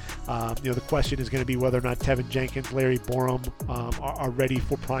back. The question is going to be whether or not Tevin Jenkins, Larry Borum are ready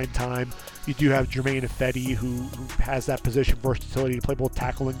for prime time. You do have Jermaine Ifedi who has that position versatility to play both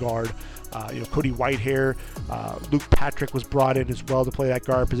tackle and guard. Cody Whitehair, Luke Patrick was brought in as well to play that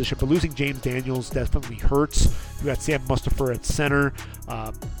guard position, but losing James Daniels definitely hurts. You got Sam Mustipher at center,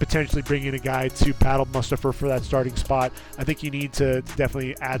 potentially bringing a guy to battle Mustipher for that starting spot. I think you need to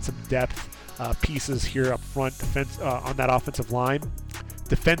definitely add some depth pieces here up front defense on that offensive line.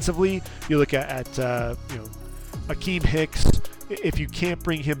 Defensively, you look at Akeem Hicks. If you can't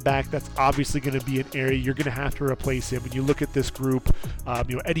bring him back, that's obviously going to be an area you're going to have to replace him. When you look at this group,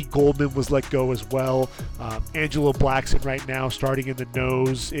 Eddie Goldman was let go as well. Angelo Blackson right now starting in the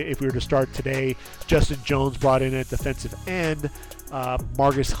nose. If we were to start today, Justin Jones brought in at defensive end.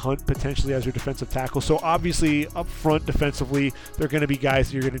 Margus Hunt potentially as your defensive tackle. So obviously up front defensively, they're going to be guys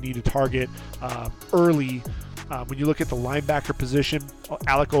that you're going to need to target early. When you look at the linebacker position,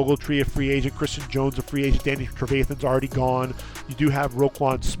 Alec Ogletree, a free agent, Christian Jones, a free agent, Danny Trevathan's already gone. You do have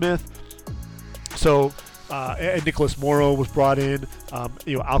Roquan Smith. So, and Nicholas Morrow was brought in.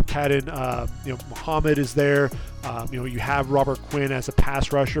 Al-Qadim, Muhammad is there. You have Robert Quinn as a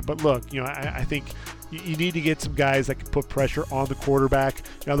pass rusher. But look, I think you need to get some guys that can put pressure on the quarterback.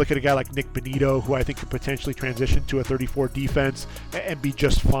 I look at a guy like Nick Benito, who I think could potentially transition to a 34 defense and be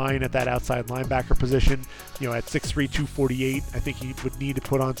just fine at that outside linebacker position. At 6'3", 248, I think he would need to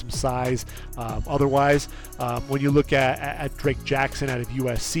put on some size. Otherwise, when you look at Drake Jackson out of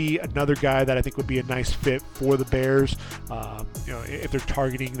USC, another guy that I think would be a nice fit for the Bears, if they're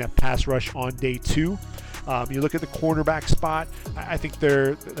targeting that pass rush on day 2. You look at the cornerback spot, I think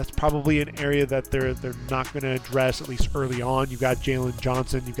that's probably an area that they're not going to address, at least early on. You've got Jalen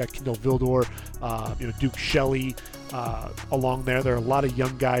Johnson, you've got Kendall Vildor, Duke Shelley along there. There are a lot of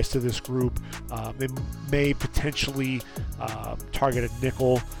young guys to this group. They may potentially target a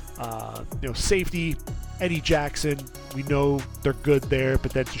nickel. Safety, Eddie Jackson, we know they're good there,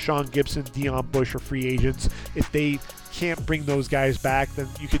 but then Deshaun Gibson, Dion Bush are free agents. If they can't bring those guys back, then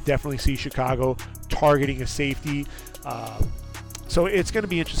you could definitely see Chicago targeting a safety. So it's going to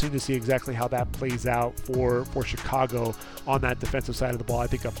be interesting to see exactly how that plays out for Chicago on that defensive side of the ball. I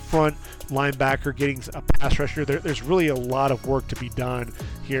think up front, linebacker, getting a pass rusher, there's really a lot of work to be done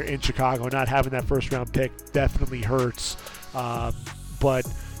here in Chicago. Not having that first round pick definitely hurts.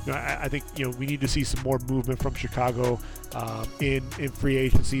 But I think we need to see some more movement from Chicago in free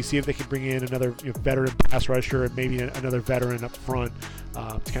agency. See if they can bring in another veteran pass rusher and maybe another veteran up front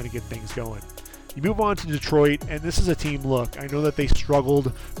to kind of get things going. You move on to Detroit, and this is a team. Look, I know that they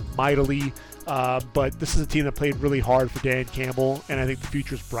struggled mightily, but this is a team that played really hard for Dan Campbell, and I think the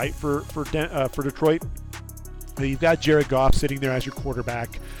future is bright for Detroit. You've got Jared Goff sitting there as your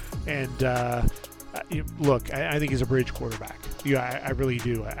quarterback, and look, I think he's a bridge quarterback. I really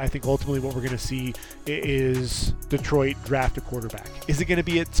do. I think ultimately what we're going to see is Detroit draft a quarterback. Is it going to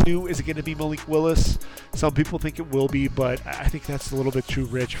be at 2? Is it going to be Malik Willis? Some people think it will be, but I think that's a little bit too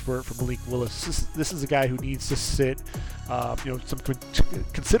rich for Malik Willis. This is a guy who needs to sit some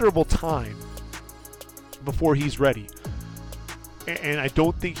considerable time before he's ready. And I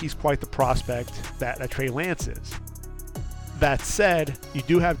don't think he's quite the prospect that Trey Lance is. That said, you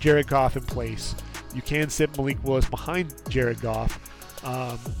do have Jared Goff in place. You can sit Malik Willis behind Jared Goff.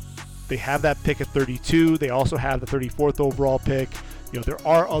 They have that pick at 32. They also have the 34th overall pick. There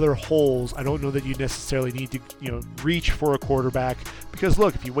are other holes. I don't know that you necessarily need to, reach for a quarterback, because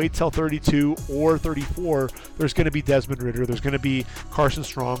look, if you wait till 32 or 34, there's going to be Desmond Ridder, there's going to be Carson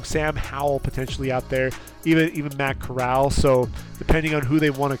Strong, Sam Howell potentially out there, even Matt Corral. So depending on who they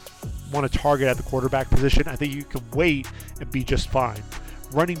want to target at the quarterback position, I think you can wait and be just fine.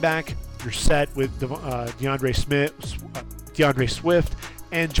 Running back, you're set with DeAndre Swift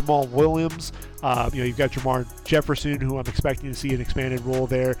and Jamal Williams. You've got Jamar Jefferson, who I'm expecting to see an expanded role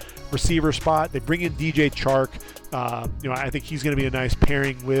there. Receiver spot, they bring in DJ Chark. I think he's going to be a nice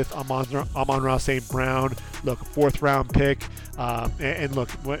pairing with Amon-Ra St. Brown. Look, a 4th-round pick. And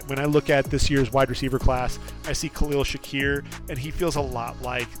look, when I look at this year's wide receiver class, I see Khalil Shakir, and he feels a lot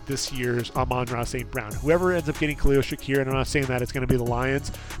like this year's Amon-Ra St. Brown. Whoever ends up getting Khalil Shakir, and I'm not saying that it's going to be the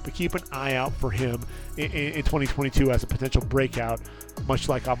Lions, but keep an eye out for him in 2022 as a potential breakout, much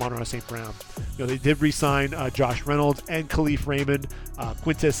like Amon-Ra St. Brown. They did re-sign Josh Reynolds and Khalif Raymond.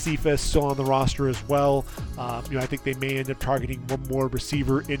 Quintez Cephas still on the roster as well. I think they may end up targeting one more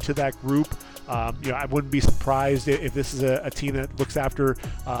receiver into that group. I wouldn't be surprised if this is a team that looks after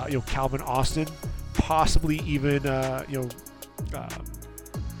Calvin Austin, possibly even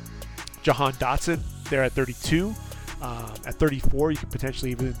Jahan Dotson there at 32. At 34, you could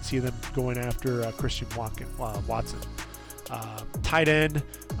potentially even see them going after Christian Watson. Tight end,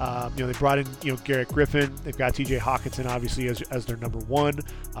 they brought in Garrett Griffin. They've got TJ Hawkinson obviously as their number one.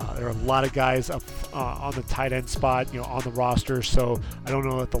 There are a lot of guys up on the tight end spot on the roster, so I don't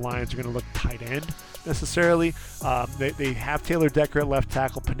know that the Lions are going to look tight end necessarily. They have Taylor Decker at left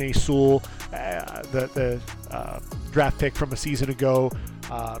tackle, Penei Sewell, the draft pick from a season ago.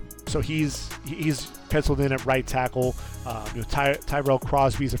 So he's penciled in at right tackle. Tyrell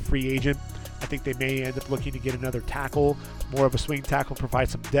Crosby is a free agent. I think they may end up looking to get another tackle, more of a swing tackle, provide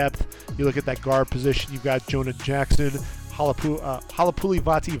some depth. You look at that guard position, you've got Jonah Jackson,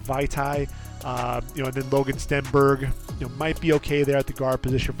 Halapoulivaati Vaitai, and then Logan Stenberg, might be okay there at the guard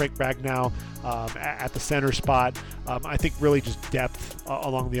position. Frank Ragnow at the center spot. I think really just depth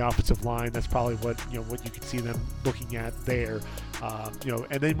along the offensive line. That's probably what you can see them looking at there.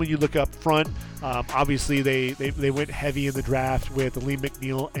 And then when you look up front, obviously they went heavy in the draft with Lee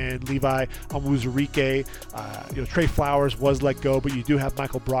McNeil and Levi Onwuzurike. Trey Flowers was let go, but you do have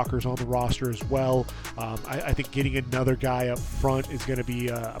Michael Brockers on the roster as well. I think getting another guy up front is going to be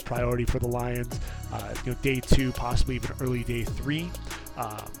a priority for the Lions. Day 2, possibly even early day 3.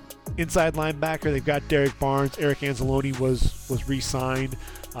 Inside linebacker, they've got Derek Barnes. Eric Anzalone was re-signed.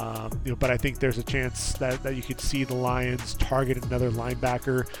 But I think there's a chance that you could see the Lions target another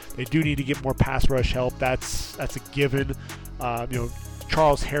linebacker. They do need to get more pass rush help. That's a given.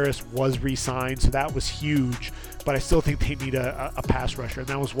 Charles Harris was re-signed, so that was huge. But I still think they need a pass rusher, and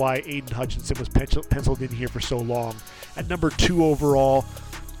that was why Aiden Hutchinson was penciled in here for so long. At number 2 overall,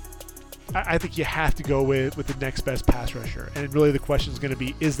 I think you have to go with the next best pass rusher. And really the question is going to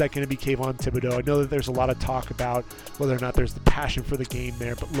be, is that going to be Kayvon Thibodeaux? I know that there's a lot of talk about whether or not there's the passion for the game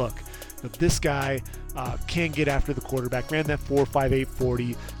there, but look, this guy can get after the quarterback, ran that 4.58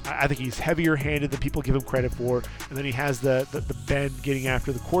 40. I think he's heavier handed than people give him credit for, and then he has the bend getting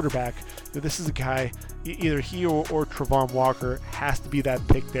after the quarterback. This is a guy, either he or Travon Walker has to be that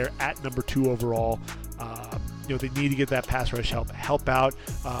pick there at number 2 overall. They need to get that pass rush help out.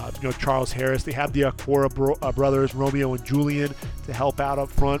 Charles Harris. They have the Aquara brothers, Romeo and Julian, to help out up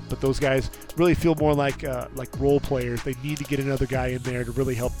front, but those guys really feel more like role players. They need to get another guy in there to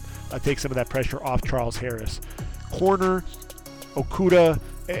really help take some of that pressure off Charles Harris. Corner, Okuda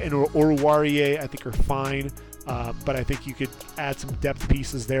and Oruwariye, I think, are fine. But I think you could add some depth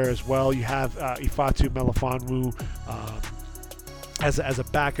pieces there as well. You have Ifeatu Melifonwu as a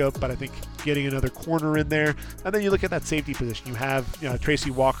backup, but I think getting another corner in there. And then you look at that safety position. You have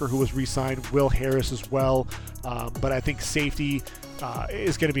Tracy Walker, who was re-signed, Will Harris as well. But I think safety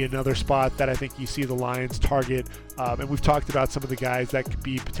is going to be another spot that I think you see the Lions target. And we've talked about some of the guys that could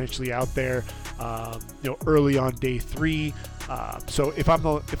be potentially out there, early on day 3. So if I'm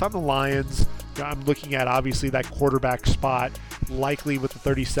the Lions, I'm looking at obviously that quarterback spot, likely with the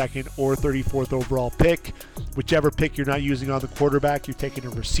 32nd or 34th overall pick. Whichever pick you're not using on the quarterback, you're taking a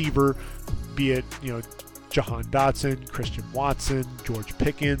receiver, be it Jahan Dotson, Christian Watson, George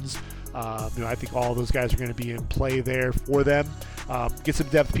Pickens. I think all of those guys are going to be in play there for them. Get some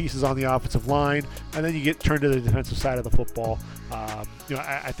depth pieces on the offensive line, and then you get turned to the defensive side of the football.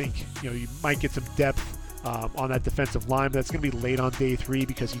 I think you might get some depth on that defensive line, but that's going to be late on day 3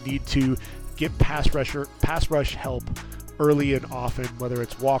 because you need to get pass rush help early and often, whether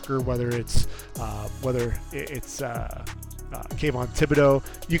it's Walker, whether it's Kayvon Thibodeau.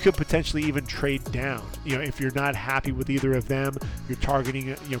 You could potentially even trade down. If you're not happy with either of them, you're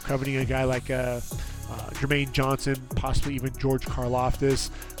targeting, coveting a guy like Jermaine Johnson, possibly even George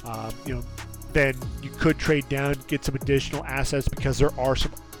Karlaftis. Then you could trade down, get some additional assets, because there are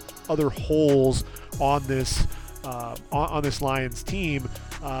some other holes on this Lions team.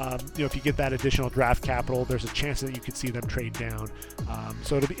 If you get that additional draft capital, there's a chance that you could see them trade down.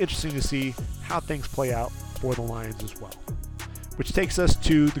 So it'll be interesting to see how things play out for the Lions as well. Which takes us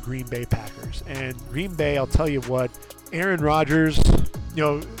to the Green Bay Packers. And Green Bay, I'll tell you what, Aaron Rodgers,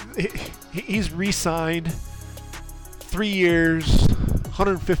 he's re-signed 3 years,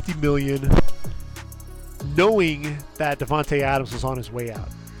 $150 million, knowing that Davante Adams was on his way out.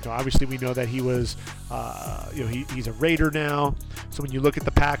 Obviously, we know that he was, he's a Raider now. So when you look at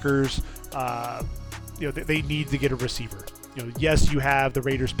the Packers, they need to get a receiver. Yes, you have the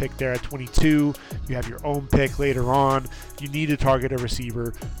Raiders pick there at 22. You have your own pick later on. You need to target a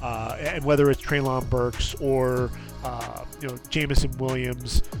receiver, and whether it's Treylon Burks or Jameson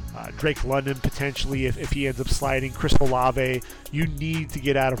Williams, Drake London potentially if he ends up sliding, Chris Olave, you need to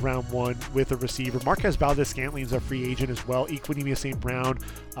get out of round one with a receiver. Marquez Valdes-Scantling is a free agent as well. Equanimeous St. Brown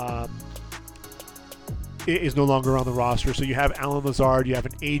is no longer on the roster. So you have Allen Lazard, you have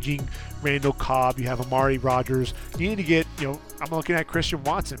an aging Randall Cobb, you have Amari Rodgers. You need to get, I'm looking at Christian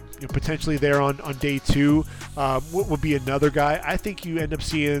Watson, potentially there on day two. Would be another guy. I think you end up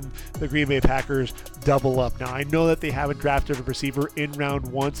seeing the Green Bay Packers double up. Now, I know that they haven't drafted a receiver in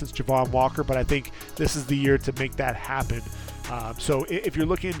round one since Javon Walker, but I think this is the year to make that happen. So if you're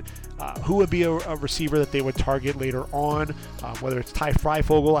looking, who would be a receiver that they would target later on, whether it's Ty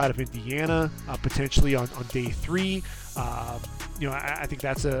Freifogel out of Indiana, potentially on day three. I think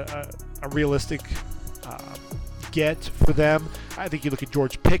that's a realistic get for them. I think you look at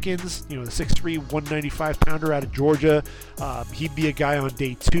George Pickens, the 6'3", 195-pounder out of Georgia. He'd be a guy on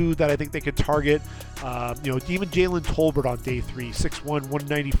day two that I think they could target. Even Jalen Tolbert on day three, 6'1",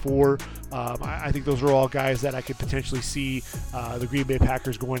 194. I think those are all guys that I could potentially see the Green Bay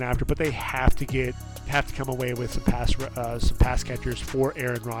Packers going after, but they have to come away with some pass catchers for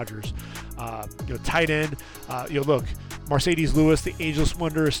Aaron Rodgers. Tight end. Look, Mercedes Lewis, the ageless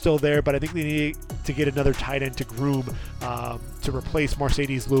wonder, is still there, but I think they need to get another tight end to groom to replace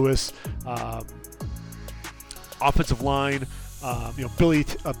Mercedes Lewis. Offensive line.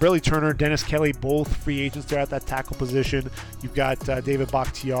 Billy Turner, Dennis Kelly, both free agents there at that tackle position. You've got David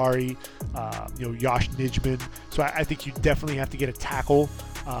Bakhtiari, Josh Nijman. So I think you definitely have to get a tackle.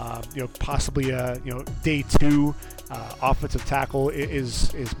 Possibly a day two offensive tackle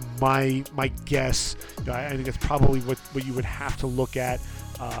is my guess. I think that's probably what you would have to look at.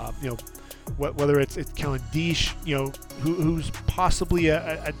 Whether it's Kellen Diesch, who's possibly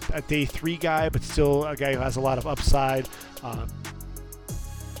a day three guy, but still a guy who has a lot of upside.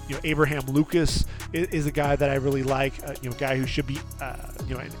 Abraham Lucas is a guy that I really like. Guy who should be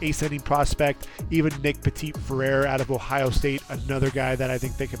an ascending prospect. Even Nick Petit-Frere out of Ohio State, another guy that I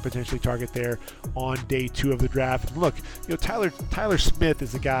think they could potentially target there on day two of the draft. And look, Tyler Smith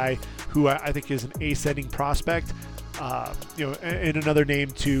is a guy who I think is an ascending prospect. And another name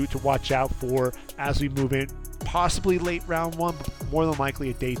to watch out for as we move in, possibly late round one, but more than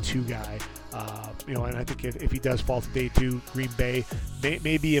likely a day two guy. And I think if he does fall to day two, Green Bay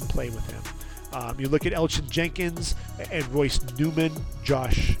may be in play with him. You look at Elgton Jenkins and Royce Newman,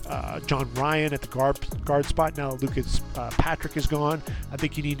 John Ryan at the guard spot. Now Lucas Patrick is gone. I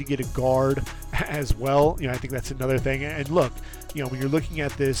think you need to get a guard as well. I think that's another thing. And look, when you're looking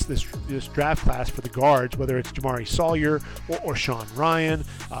at this draft class for the guards, whether it's Jamari Sawyer or Sean Ryan,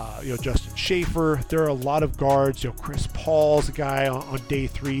 Justin Schaefer, there are a lot of guards. Chris Paul's a guy on day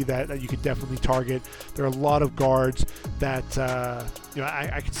three that you could definitely target. There are a lot of guards that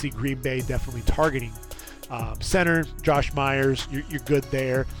I could see Green Bay definitely targeting. Center, Josh Myers, you're good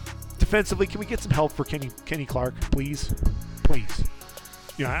there. Defensively, can we get some help for Kenny Clark, please? Please.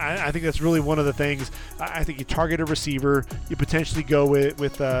 I think that's really one of the things. I think you target a receiver. You potentially go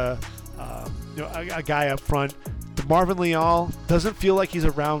with a guy up front. DeMarvin Leal doesn't feel like he's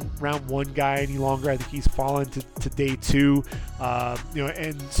a round one guy any longer. I think he's fallen to day two.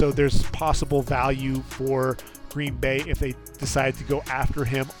 And so there's possible value for Green Bay if they decide to go after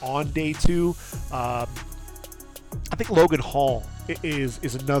him on day two. I think Logan Hall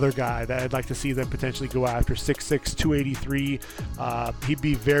is another guy that I'd like to see them potentially go after. 6'6", 283. He'd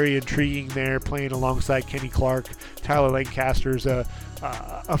be very intriguing there, playing alongside Kenny Clark. Tyler Lancaster's a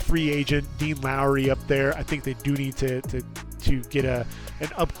free agent. Dean Lowry up there. I think they do need to get an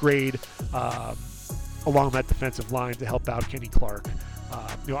upgrade along that defensive line to help out Kenny Clark.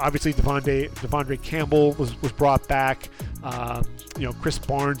 Obviously Devondre Campbell was brought back. Chris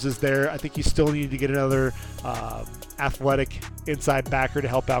Barnes is there. I think you still need to get another athletic inside backer to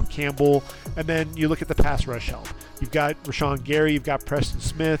help out Campbell. And then you look at the pass rush help. You've got Rashawn Gary. You've got Preston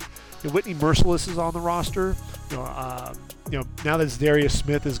Smith. Whitney Merciless is on the roster. Now that Darius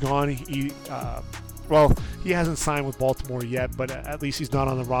Smith is gone, he hasn't signed with Baltimore yet, but at least he's not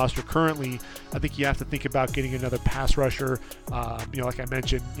on the roster currently. I think you have to think about getting another pass rusher. Like I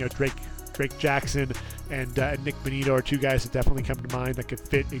mentioned, Drake Jackson and Nick Benito are two guys that definitely come to mind that could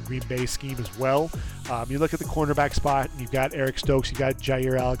fit in Green Bay's scheme as well. You look at the cornerback spot, and you've got Eric Stokes, you've got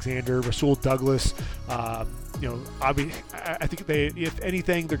Jair Alexander, Rasul Douglas. I think if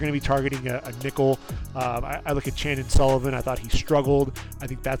anything, they're going to be targeting a nickel. I look at Chandon Sullivan. I thought he struggled. I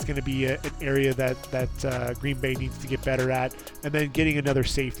think that's going to be an area that Green Bay needs to get better at. And then getting another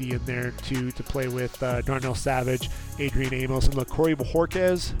safety in there to play with Darnell Savage, Adrian Amos. And look, Corey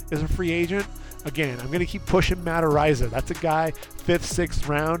Bojorquez is a free agent. Again, I'm going to keep pushing Matt Araiza. That's a guy, 5th, 6th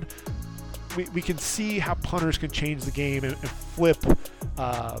round. We can see how punters can change the game and flip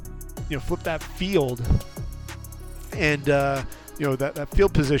that field. And that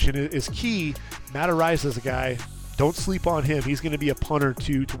field position is key. Matt Araiza is a guy. Don't sleep on him. He's going to be a punter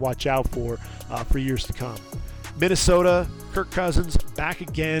to watch out for years to come. Minnesota, Kirk Cousins back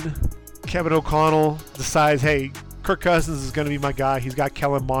again. Kevin O'Connell decides, hey, Kirk Cousins is going to be my guy. He's got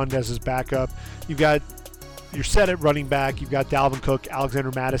Kellen Mond as his backup. You're set at running back. You've got Dalvin Cook,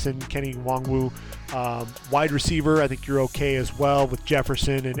 Alexander Madison, Kenny Nwangwu. Wide receiver, I think you're okay as well with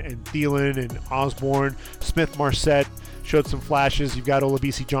Jefferson and Thielen and Osborne. Smith-Marset showed some flashes. You've got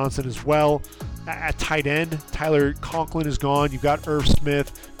Olabisi Johnson as well. At tight end, Tyler Conklin is gone. You've got Irv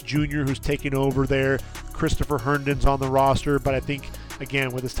Smith Jr. who's taking over there. Christopher Herndon's on the roster. But I think,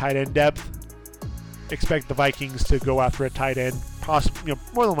 again, with his tight end depth, expect the Vikings to go after a tight end, possibly,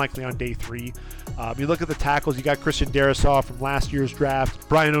 more than likely on day 3. You look at the tackles, you got Christian Darrisaw from last year's draft,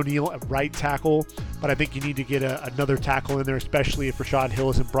 Brian O'Neill at right tackle, but I think you need to get another tackle in there, especially if Rashad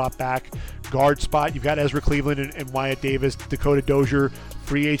Hill isn't brought back. Guard spot, you've got Ezra Cleveland and Wyatt Davis. Dakota Dozier,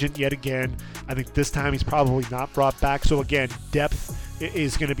 free agent yet again. I think this time he's probably not brought back. So again, depth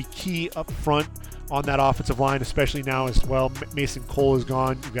is going to be key up front on that offensive line, especially now as well. Mason Cole is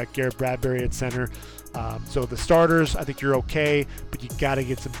gone. You've got Garrett Bradbury at center. So the starters, I think you're okay, but you got to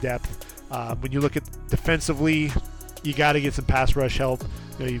get some depth. When you look at defensively, you got to get some pass rush help.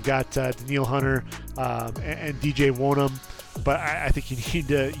 You've got Daniil Hunter and DJ Wonham, but I think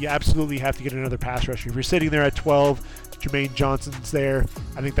you absolutely have to get another pass rusher. If you're sitting there at 12, Jermaine Johnson's there.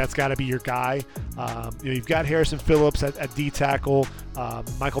 I think that's got to be your guy. You've got Harrison Phillips at D tackle.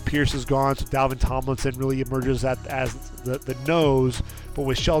 Michael Pierce is gone, so Dalvin Tomlinson really emerges as the nose. But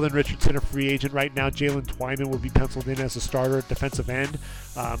with Sheldon Richardson a free agent right now, Jalen Twyman will be penciled in as a starter at defensive end.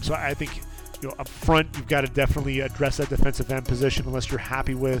 So I think up front you've got to definitely address that defensive end position unless you're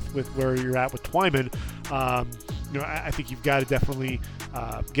happy with where you're at with Twyman. I think you've got to definitely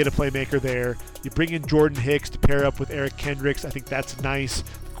get a playmaker there. You bring in Jordan Hicks to pair up with Eric Kendricks. I think that's nice.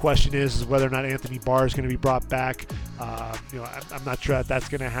 The question is whether or not Anthony Barr is going to be brought back. I'm not sure that's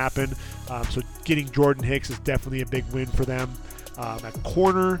going to happen. So getting Jordan Hicks is definitely a big win for them. At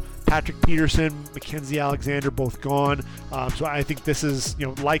corner, Patrick Peterson, Mackenzie Alexander, both gone. So I think this is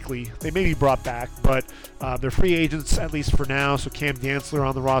likely. They may be brought back, but they're free agents at least for now. So Cam Dantzler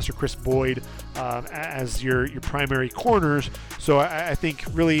on the roster, Chris Boyd as your primary corners. So I think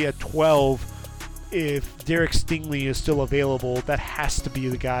really at 12, if Derek Stingley is still available, that has to be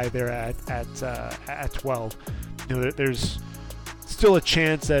the guy there at 12. There's still a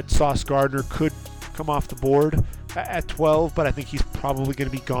chance that Sauce Gardner could come off the board at 12, but I think he's probably going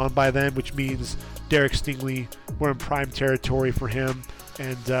to be gone by then, which means Derek Stingley, we're in prime territory for him.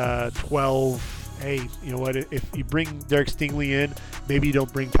 And 12, hey, you know what? If you bring Derek Stingley in, maybe you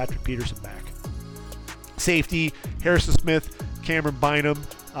don't bring Patrick Peterson back. Safety, Harrison Smith, Cameron Bynum,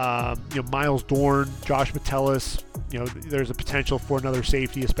 Miles Dorn, Josh Metellus. There's a potential for another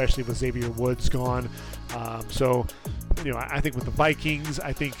safety, especially with Xavier Woods gone. I think with the Vikings,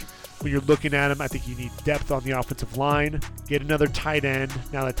 I think when you're looking at them, I think you need depth on the offensive line. Get another tight end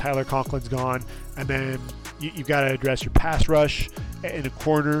now that Tyler Conklin's gone. And then you've got to address your pass rush in a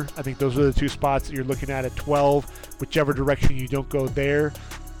corner. I think those are the two spots that you're looking at 12. Whichever direction you don't go there,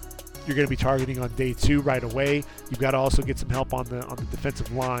 you're going to be targeting on day 2 right away. You've got to also get some help on the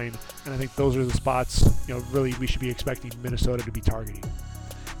defensive line. And I think those are the spots, really we should be expecting Minnesota to be targeting.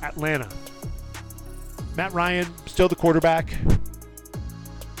 Atlanta. Matt Ryan, still the quarterback.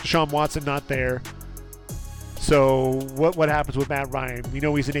 Deshaun Watson not there. So what happens with Matt Ryan? We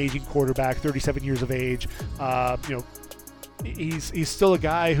know he's an aging quarterback, 37 years of age. He's still a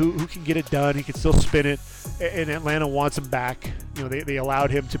guy who can get it done. He can still spin it, and Atlanta wants him back. They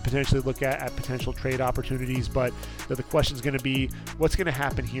allowed him to potentially look at potential trade opportunities, but the question is going to be what's going to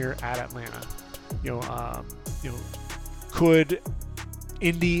happen here at Atlanta. Could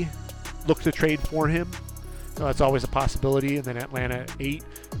Indy look to trade for him? That's always a possibility. And then Atlanta 8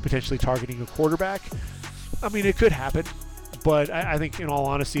 potentially targeting a quarterback. I mean, it could happen. But I think, in all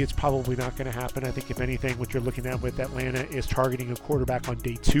honesty, it's probably not going to happen. I think, if anything, what you're looking at with Atlanta is targeting a quarterback on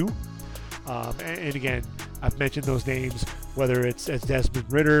day 2. And again, I've mentioned those names, whether it's as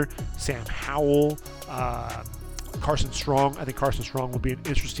Desmond Ridder, Sam Howell, Carson Strong. I think Carson Strong will be an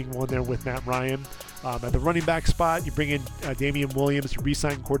interesting one there with Matt Ryan. At the running back spot, you bring in Damian Williams, you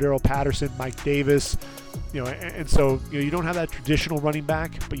re-sign Cordero Patterson, Mike Davis. And so you don't have that traditional running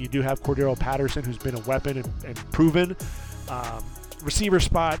back, but you do have Cordero Patterson, who's been a weapon and proven. Receiver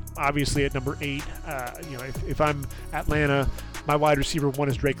spot, obviously at number 8. If I'm Atlanta, my wide receiver 1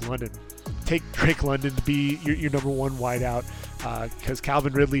 is Drake London. Take Drake London to be your number 1 wideout, because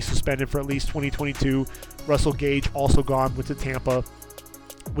Calvin Ridley suspended for at least 2022. Russell Gage also gone with the Tampa,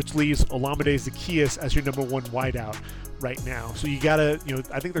 which leaves Olamide Zaccheaus as your number 1 wideout right now. So you gotta,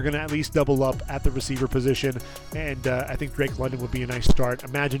 I think they're gonna at least double up at the receiver position, and I think Drake London would be a nice start.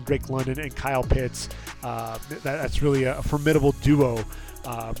 Imagine Drake London and Kyle Pitts. That's really a formidable duo,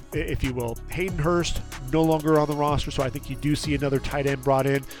 if you will. Hayden Hurst no longer on the roster, so I think you do see another tight end brought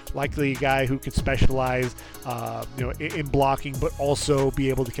in, likely a guy who can specialize, in blocking, but also be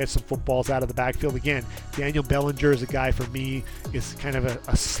able to catch some footballs out of the backfield. Again, Daniel Bellinger is a guy for me is kind of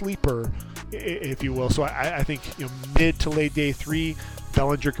a sleeper, if you will. So I think mid to late day 3,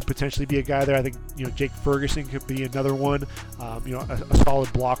 Bellinger could potentially be a guy there. I think Jake Ferguson could be another one, a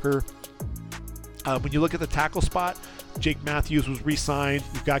solid blocker. When you look at the tackle spot, Jake Matthews was re-signed.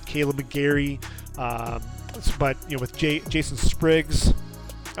 You've got Caleb McGarry, but with Jason Spriggs,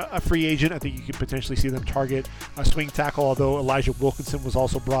 a free agent, I think you could potentially see them target a swing tackle, although Elijah Wilkinson was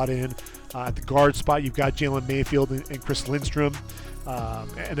also brought in. At the guard spot, you've got Jalen Mayfield and Chris Lindstrom,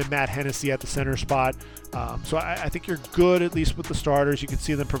 and then Matt Hennessy at the center spot. So I think you're good, at least with the starters. You can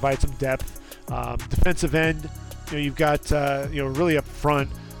see them provide some depth. Defensive end, you've got really up front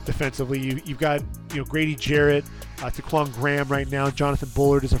defensively. You've got Grady Jarrett, Taquan Graham right now. Jonathan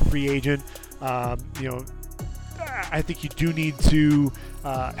Bullard is a free agent. I think you do need to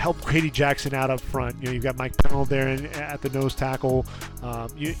help Grady Jackson out up front. You've got Mike Pennell there at the nose tackle.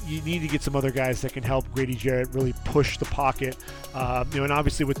 You need to get some other guys that can help Grady Jarrett really push the pocket. And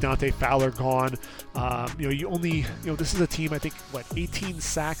obviously with Dante Fowler gone, you only, this is a team, I think, 18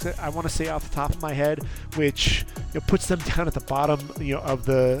 sacks, I want to say off the top of my head, which puts them down at the bottom, of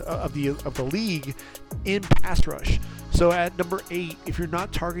the league in pass rush. So at number 8, if you're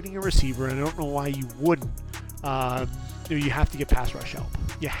not targeting a receiver, and I don't know why you wouldn't, you have to get pass rush help.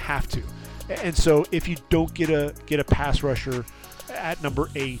 You have to. And so if you don't get a pass rusher at number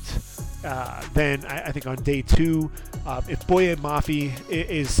 8, then I think on day 2, if Boye Mafi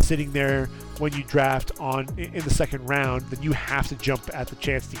is sitting there when you draft in the second round, then you have to jump at the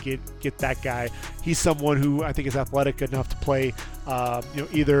chance to get that guy. He's someone who I think is athletic enough to play,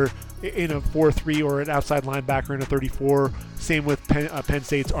 either in a 4-3 or an outside linebacker in a 34. Same with Penn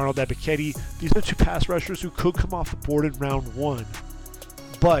State's Arnold Ebiketie. These are 2 pass rushers who could come off the board in round 1.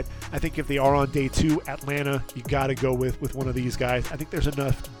 But I think if they are on day 2, Atlanta, you got to go with one of these guys. I think there's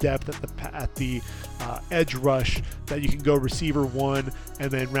enough depth at the edge rush that you can go receiver 1,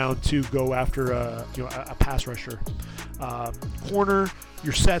 and then round 2 go after a pass rusher. Corner,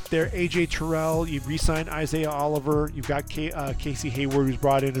 you're set there. AJ Terrell, you re-signed Isaiah Oliver. You've got Casey Hayward, who's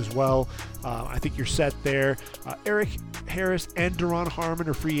brought in as well. I think you're set there. Eric Harris and Deron Harmon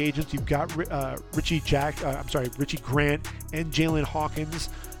are free agents. You've got Richie Grant and Jalen Hawkins.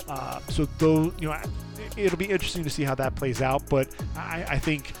 So those, it'll be interesting to see how that plays out. But I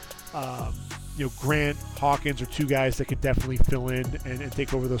think Grant, Hawkins are 2 guys that could definitely fill in and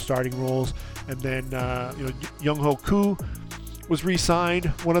take over those starting roles. And then Younghoe Koo was re-signed,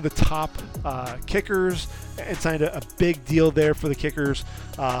 one of the top kickers, and signed a big deal there for the kickers.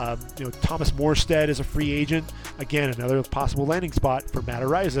 Thomas Morstead is a free agent. Again, another possible landing spot for Matt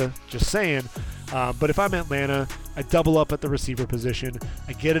Araiza, just saying. But if I'm Atlanta, I double up at the receiver position.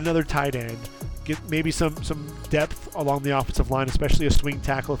 I get another tight end, get maybe some depth along the offensive line, especially a swing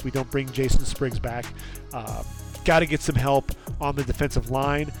tackle if we don't bring Jason Spriggs back. Got to get some help on the defensive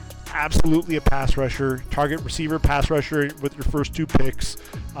line. Absolutely a pass rusher, target receiver, pass rusher with your first 2 picks,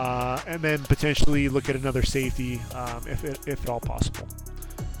 and then potentially look at another safety if at all possible.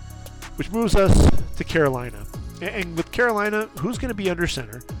 which moves us to Carolina. And with Carolina, who's going to be under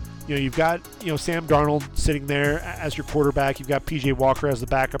center? You've got, Sam Darnold sitting there as your quarterback. You've got PJ Walker as the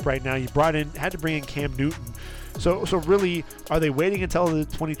backup right now. You had to bring in Cam Newton. So really, are they waiting until the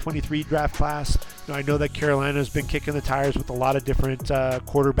 2023 draft class? I know that Carolina has been kicking the tires with a lot of different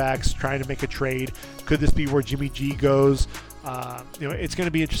quarterbacks trying to make a trade. Could this be where Jimmy G goes? It's going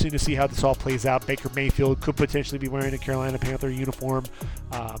to be interesting to see how this all plays out. Baker Mayfield could potentially be wearing a Carolina Panther uniform.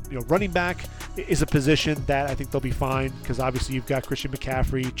 Running back is a position that I think they'll be fine because obviously you've got Christian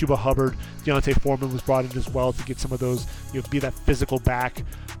McCaffrey, Chuba Hubbard, Deontay Foreman was brought in as well to get some of those, be that physical back.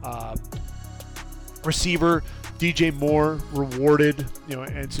 Receiver, DJ Moore rewarded,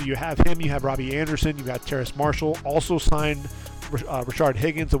 and so you have him, you have Robbie Anderson, you've got Terrace Marshall, also signed Rashard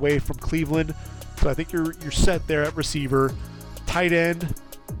Higgins away from Cleveland. So I think you're set there at receiver. Tight end,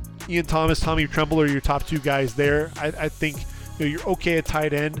 Ian Thomas, Tommy Tremble are your top two guys there. I think you're okay at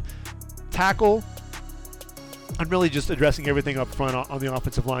tight end. Tackle, I'm really just addressing everything up front on the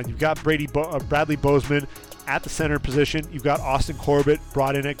offensive line. You've got Bradley Bozeman at the center position. You've got Austin Corbett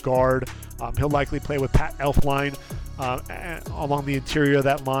brought in at guard. He'll likely play with Pat Elflein along the interior of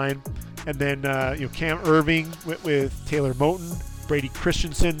that line. And then Cam Irving with Taylor Moton, Brady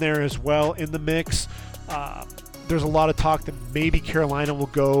Christensen there as well in the mix. There's a lot of talk that maybe Carolina will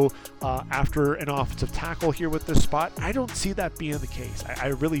go after an offensive tackle here with this spot. I don't see that being the case. I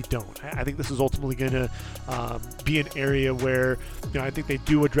really don't. I think this is ultimately going to be an area where I think they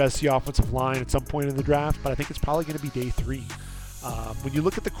do address the offensive line at some point in the draft, but I think it's probably going to be day 3. When you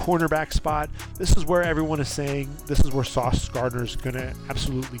look at the cornerback spot, this is where everyone is saying this is where Sauce Gardner is going to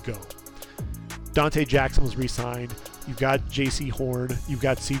absolutely go. Dante Jackson was re-signed. You've got J.C. Horn. You've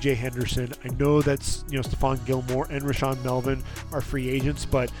got C.J. Henderson. I know that's Stephon Gilmore and Rashawn Melvin are free agents,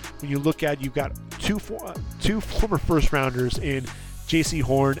 but when you look at, you've got two former first rounders in J.C.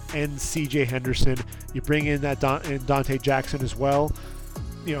 Horn and C.J. Henderson. You bring in that Dante Jackson as well.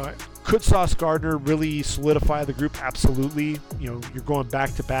 Could Sauce Gardner really solidify the group? Absolutely. You're going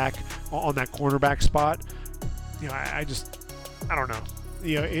back to back on that cornerback spot. I don't know.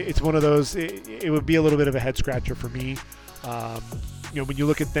 It's one of those, it would be a little bit of a head scratcher for me. When you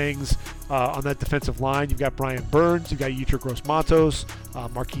look at things on that defensive line, you've got Brian Burns, you've got Yetur Gross-Matos,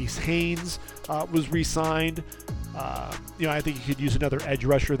 Marquise Haynes was re-signed. I think you could use another edge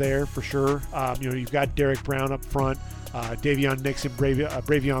rusher there for sure. You've got Derek Brown up front, Davion Nixon,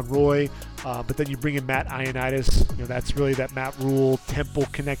 Bravion Roy, but then you bring in Matt Ioannidis. That's really that Matt Rule Temple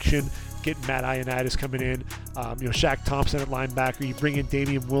connection. Getting Matt Ioannidis coming in, Shaq Thompson at linebacker. You bring in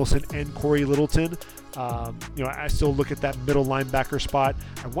Damian Wilson and Corey Littleton. I still look at that middle linebacker spot.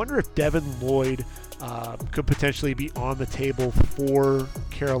 I wonder if Devin Lloyd could potentially be on the table for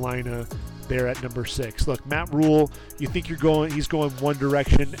Carolina there at number 6. Look, Matt Rule, you think he's going one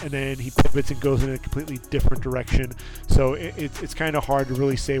direction, and then he pivots and goes in a completely different direction. So it's kind of hard to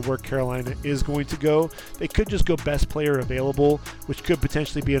really say where Carolina is going to go. They could just go best player available, which could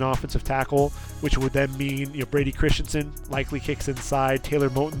potentially be an offensive tackle, which would then mean Brady Christensen likely kicks inside, Taylor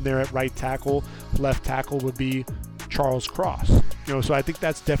Moton there at right tackle, left tackle would be Charles Cross. So I think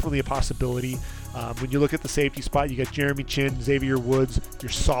that's definitely a possibility. When you look at the safety spot, you got Jeremy Chin, Xavier Woods. You're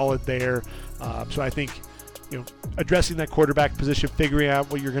solid there. So I think, addressing that quarterback position, figuring out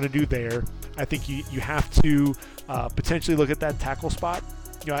what you're going to do there. I think you have to potentially look at that tackle spot.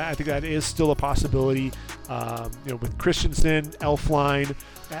 I think that is still a possibility. With Christensen, Elflein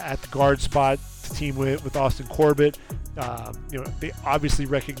at the guard spot to team with Austin Corbett. They obviously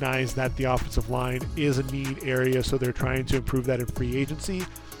recognize that the offensive line is a need area, so they're trying to improve that in free agency.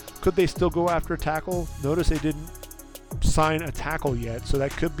 Could they still go after a tackle? Notice they didn't sign a tackle yet, so that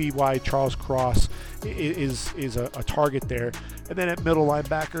could be why Charles Cross is a target there. And then at middle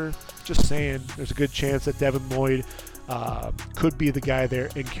linebacker, just saying, there's a good chance that Devin Lloyd could be the guy there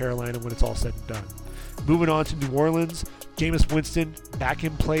in Carolina when it's all said and done. Moving on to New Orleans, Jameis Winston back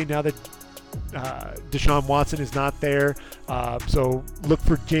in play now that Deshaun Watson is not there. So look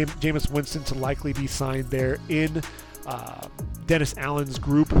for Jameis Winston to likely be signed there in Dennis Allen's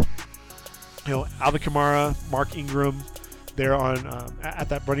group. Alvin Kamara, Mark Ingram there on at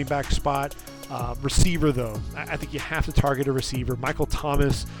that running back spot. Receiver, though, I think you have to target a receiver. Michael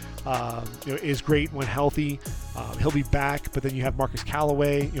Thomas is great when healthy. He'll be back, but then you have Marcus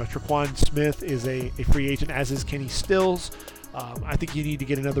Callaway. Tre'Quan Smith is a free agent, as is Kenny Stills. I think you need to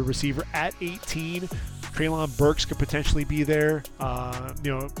get another receiver at 18. Treylon Burks could potentially be there.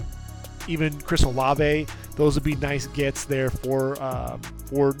 Even Chris Olave, those would be nice gets there for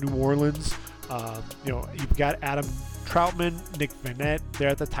New Orleans. You've got Adam Troutman, Nick Vanette there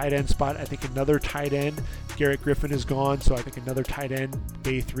at the tight end spot. I think another tight end. Garrett Griffin is gone, so I think another tight end,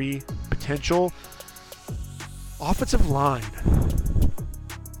 day 3 potential. Offensive line.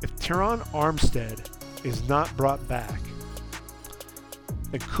 If Teron Armstead is not brought back,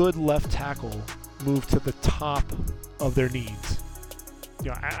 then could left tackle move to the top of their needs?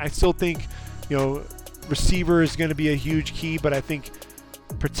 I still think, receiver is going to be a huge key, but I think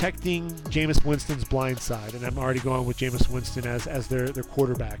protecting Jameis Winston's blind side, and I'm already going with Jameis Winston as their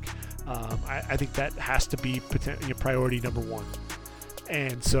quarterback, I think that has to be priority number 1.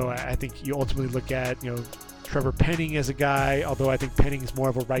 And so I think you ultimately look at, Trevor Penning as a guy, although I think Penning is more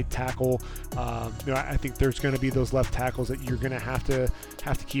of a right tackle. I think there's going to be those left tackles that you're going to have to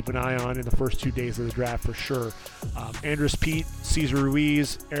keep an eye on in the first 2 days of the draft for sure. Andrus Peat, Cesar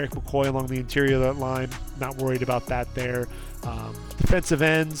Ruiz, Eric McCoy along the interior of that line. Not worried about that there. Defensive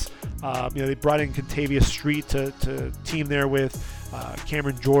ends, they brought in Contavious Street to team there with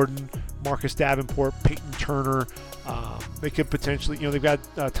Cameron Jordan, Marcus Davenport, Peyton Turner. They could potentially, they've got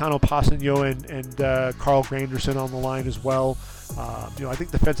Tano Passanio and Carl Granderson on the line as well. I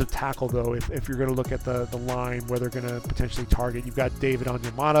think defensive tackle, though, if you're going to look at the line where they're going to potentially target, you've got David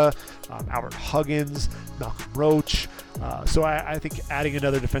Onyemata, Albert Huggins, Malcolm Roach. So I think adding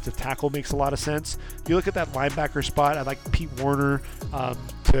another defensive tackle makes a lot of sense. You look at that linebacker spot, I'd like Pete Werner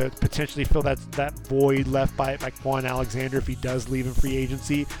to potentially fill that void left by Quan Alexander if he does leave in free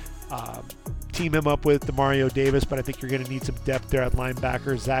agency. Team him up with Demario Davis, but I think you're going to need some depth there at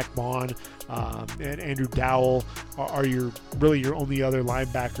linebacker. Zach Bond and Andrew Dowell are your only other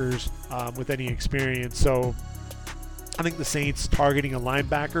linebackers with any experience. So I think the Saints targeting a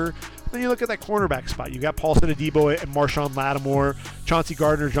linebacker. Then you look at that cornerback spot. You got Paulson Adebo and Marshawn Lattimore. Chauncey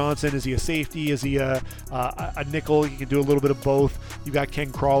Gardner-Johnson, is he a safety? Is he a nickel? You can do a little bit of both. You've got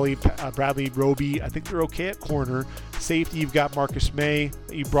Ken Crawley, Bradley Roby. I think they're okay at corner. Safety, you've got Marcus May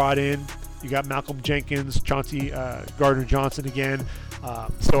that you brought in. You got Malcolm Jenkins, Chauncey Gardner-Johnson again.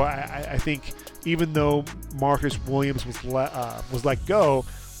 So I think even though Marcus Williams was let go,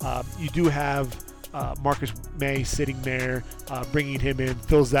 you do have Marcus May sitting there, bringing him in,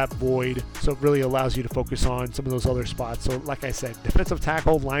 fills that void, so it really allows you to focus on some of those other spots. So like I said, defensive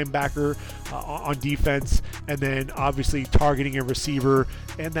tackle, linebacker on defense, and then obviously targeting a receiver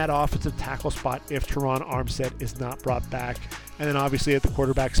and that offensive tackle spot if Teron Armstead is not brought back. And then obviously at the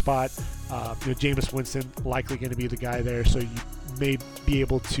quarterback spot, Jameis Winston likely going to be the guy there, so you may be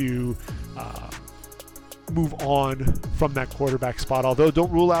able to move on from that quarterback spot. Although don't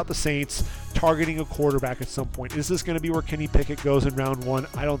rule out the Saints targeting a quarterback at some point. Is this going to be where Kenny Pickett goes in round 1?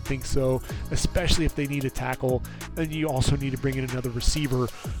 I don't think so, especially if they need a tackle. And you also need to bring in another receiver.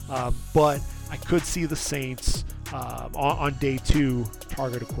 But I could see the Saints on day 2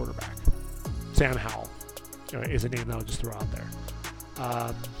 target a quarterback. Sam Howell is a name that I'll just throw out there.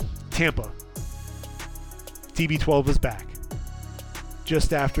 Tampa. TB12 is back.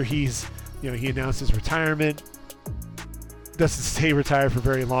 Just after he announced his retirement. Doesn't stay retired for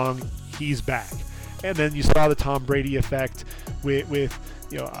very long. He's back. And then you saw the Tom Brady effect with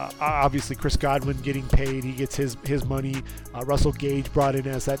obviously Chris Godwin getting paid. He gets his money. Russell Gage brought in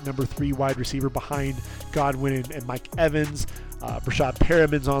as that number 3 wide receiver behind Godwin and Mike Evans. Brashad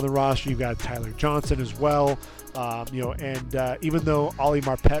Perriman's on the roster. You've got Tyler Johnson as well. Even though Ollie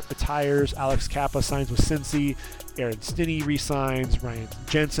Marpet retires, Alex Kappa signs with Cincy, Aaron Stinney resigns, Ryan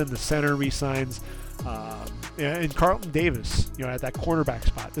Jensen, the center, resigns, and Carlton Davis, at that cornerback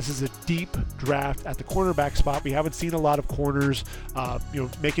spot. This is a deep draft at the cornerback spot. We haven't seen a lot of corners,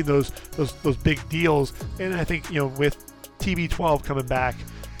 making those big deals. And I think, with TB12 coming back,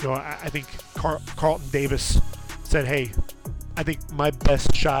 I think Carlton Davis said, hey, I think my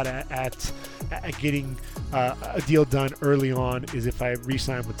best shot at getting a deal done early on is if I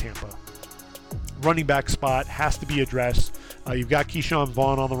re-sign with Tampa. Running back spot has to be addressed. You've got Keyshawn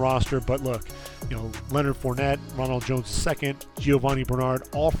Vaughn on the roster, but look, Leonard Fournette, Ronald Jones II, Giovanni Bernard,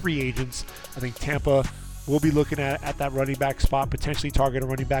 all free agents. I think Tampa will be looking at that running back spot, potentially target a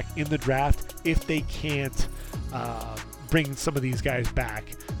running back in the draft if they can't bring some of these guys back.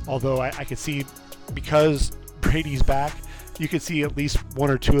 Although I could see, because Brady's back, you could see at least 1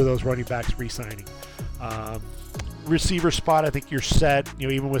 or 2 of those running backs re-signing. Receiver spot, I think you're set,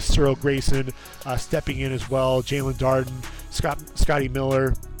 even with Cyril Grayson stepping in as well, Jalen Darden, Scotty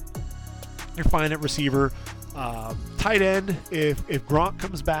Miller, you're fine at receiver. Tight end, if Gronk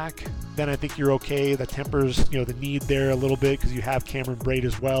comes back, then I think you're okay. That tempers the need there a little bit because you have Cameron Brate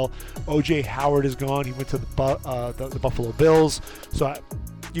as well. OJ Howard is gone. He went to the Buffalo Bills, so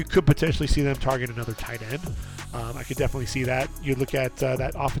you could potentially see them target another tight end. I could definitely see that. You look at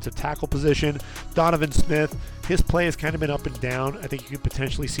that offensive tackle position, Donovan Smith. His play has kind of been up and down. I think you could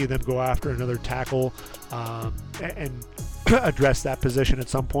potentially see them go after another tackle and address that position at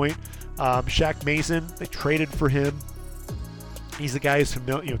some point. Shaq Mason, they traded for him. He's the guy who's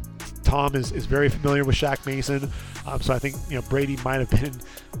familiar. Tom is very familiar with Shaq Mason, so I think Brady might have been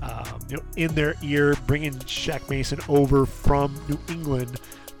in their ear bringing Shaq Mason over from New England.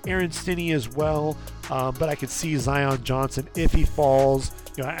 Aaron Stinney as well, but I could see Zion Johnson if he falls.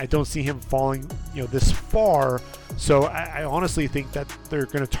 I don't see him falling this far, so I honestly think that they're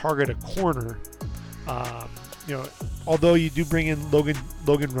going to target a corner. Although you do bring in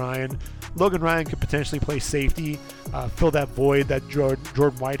Logan Ryan. Logan Ryan could potentially play safety, fill that void that Jordan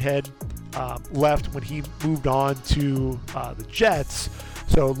Whitehead left when he moved on to the Jets.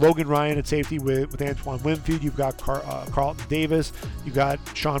 So Logan Ryan at safety with Antoine Winfield. You've got Carlton Davis. You've got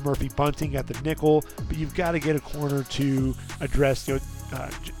Sean Murphy-Bunting at the nickel. But you've got to get a corner to address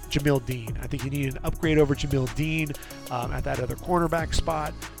Jamil Dean. I think you need an upgrade over Jamil Dean at that other cornerback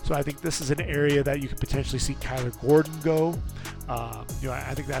spot. So I think this is an area that you could potentially see Kyler Gordon go.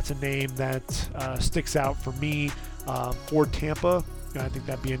 I think that's a name that sticks out for me for Tampa. I think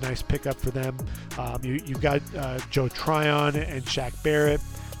that'd be a nice pickup for them. You've got Joe Tryon and Shaq Barrett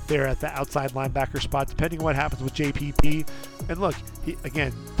there at the outside linebacker spot, depending on what happens with JPP. And look,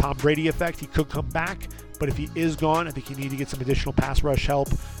 Tom Brady effect, he could come back. But if he is gone, I think you need to get some additional pass rush help.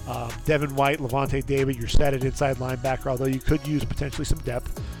 Devin White, Levante David, you're set at inside linebacker, although you could use potentially some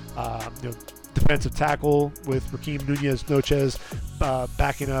depth. Defensive tackle with Rakeem Nunez-Noches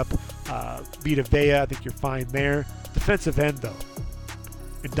backing up Vita Vea. I think you're fine there. Defensive end, though.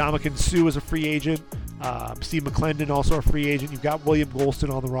 Ndamukong Suh is a free agent. Steve McClendon also a free agent. You've got William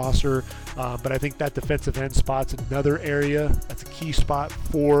Golston on the roster, but I think that defensive end spot's another area that's a key spot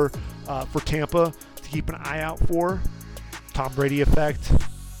for Tampa to keep an eye out for. Tom Brady effect.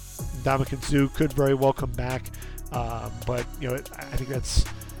 Ndamukong Suh could very well come back, but I think that's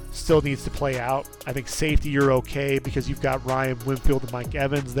still needs to play out. I think safety you're okay because you've got Ryan Winfield and Mike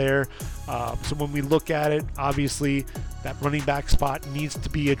Evans there. So when we look at it, obviously that running back spot needs to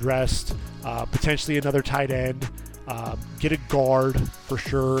be addressed. Potentially another tight end. Get a guard for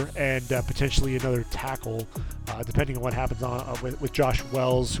sure, and potentially another tackle, depending on what happens with Josh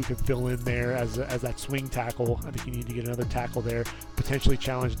Wells, who can fill in there as that swing tackle. I think you need to get another tackle there. Potentially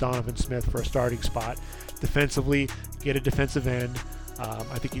challenge Donovan Smith for a starting spot. Defensively, get a defensive end.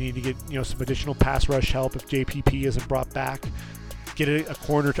 I think you need to get some additional pass rush help if JPP isn't brought back. Get a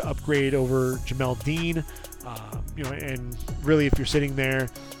corner to upgrade over Jamel Dean. And really, if you're sitting there,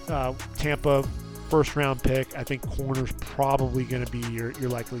 Tampa first round pick, I think corner's probably going to be your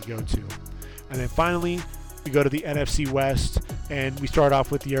likely go-to. And then finally, we go to the NFC West, and we start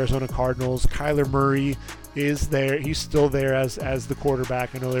off with the Arizona Cardinals. Kyler Murray is there. He's still there as the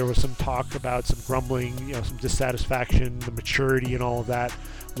quarterback. I know there was some talk about some grumbling, some dissatisfaction, the maturity and all of that.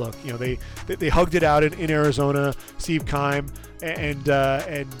 Look, they hugged it out in Arizona. Steve Keim and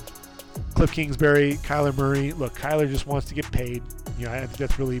Cliff Kingsbury, Kyler Murray. Look, Kyler just wants to get paid. I think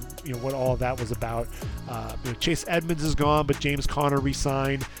that's really what all of that was about. Chase Edmonds is gone, but James Conner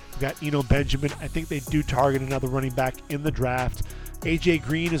re-signed. We've got Eno Benjamin. I think they do target another running back in the draft. AJ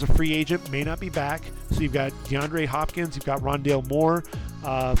Green is a free agent, may not be back. So you've got DeAndre Hopkins, you've got Rondale Moore,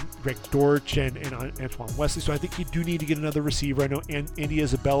 Greg Dortch, and Antoine Wesley. So I think you do need to get another receiver. I know Andy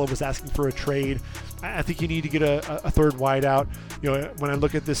Isabella was asking for a trade. I think you need to get a third wideout. When I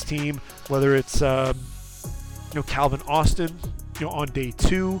look at this team, whether it's Calvin Austin, on day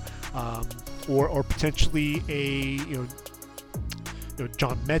 2, or potentially a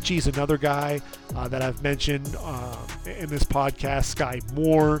John Mechie is another guy that I've mentioned in this podcast. Sky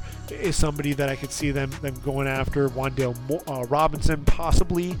Moore is somebody that I could see them going after. Wan'Dale Robinson,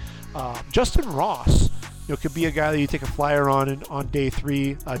 possibly. Justin Ross, could be a guy that you take a flyer on day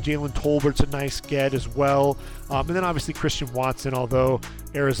 3. Jalen Tolbert's a nice get as well. And then obviously Christian Watson, although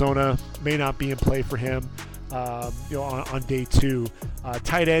Arizona may not be in play for him. On day 2.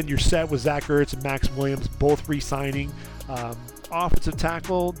 Tight end, you're set with Zach Ertz and Max Williams, both re-signing. Offensive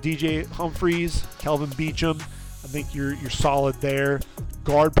tackle, DJ Humphries, Kelvin Beachum. I think you're solid there.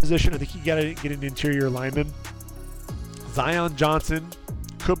 Guard position, I think you got to get an interior lineman. Zion Johnson,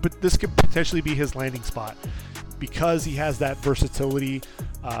 could potentially be his landing spot because he has that versatility.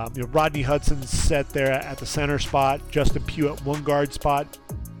 Rodney Hudson's set there at the center spot. Justin Pugh at one guard spot.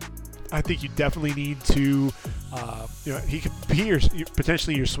 I think you definitely need to, he could be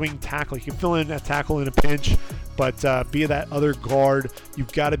potentially your swing tackle. He can fill in that tackle in a pinch, but be that other guard.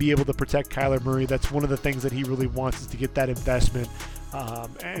 You've got to be able to protect Kyler Murray. That's one of the things that he really wants, is to get that investment.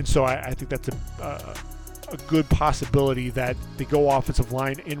 And so I think that's a good possibility that they go offensive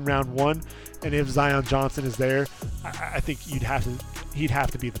line in round 1, and if Zion Johnson is there, I think he'd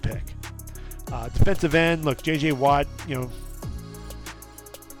have to be the pick. Defensive end, look, J.J. Watt,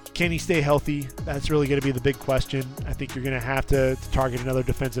 can he stay healthy? That's really going to be the big question. I think you're going to have to target another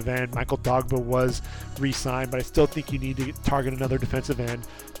defensive end. Michael Dogba was re-signed, but I still think you need to target another defensive end.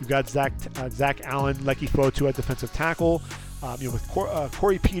 You've got Zach Allen, Leki Fotu at defensive tackle. With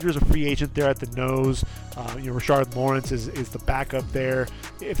Corey Peters, a free agent there at the nose. Rashard Lawrence is the backup there.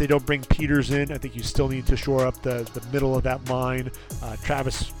 If they don't bring Peters in, I think you still need to shore up the middle of that line.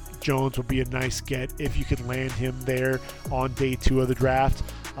 Travis Jones would be a nice get if you could land him there on day 2 of the draft.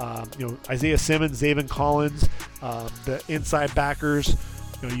 Isaiah Simmons, Zaven Collins, the inside backers.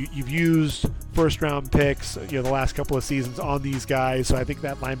 You've used first-round picks, the last couple of seasons on these guys, so I think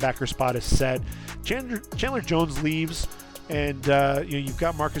that linebacker spot is set. Chandler Jones leaves, and you've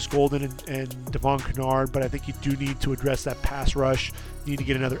got Marcus Golden and Devon Kennard, but I think you do need to address that pass rush. You need to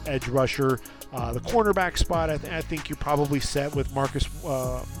get another edge rusher. The cornerback spot, I think you're probably set with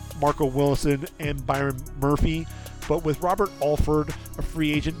Marco Wilson and Byron Murphy. But with Robert Alford, a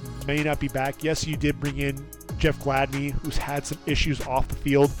free agent, may not be back. Yes, you did bring in Jeff Gladney, who's had some issues off the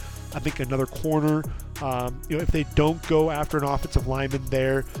field. I think another corner, if they don't go after an offensive lineman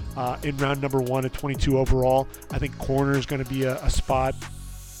there in round number 1 at 22 overall, I think corner is going to be a spot,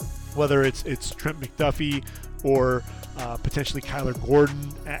 whether it's Trent McDuffie or potentially Kyler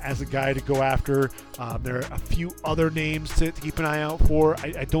Gordon as a guy to go after. There are a few other names to keep an eye out for.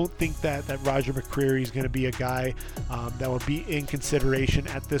 I don't think that Roger McCreary is going to be a guy that would be in consideration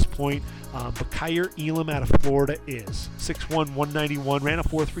at this point. But Kaiir Elam out of Florida is 6'1", 191, ran a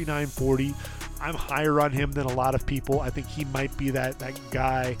 4.39 40. I'm higher on him than a lot of people. I think he might be that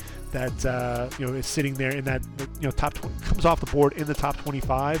guy that is sitting there in that top 20, comes off the board in the top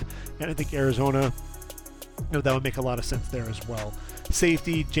 25, and I think Arizona, that would make a lot of sense there as well.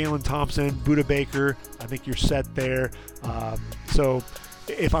 Safety, Jalen Thompson, Budda Baker, I think you're set there. So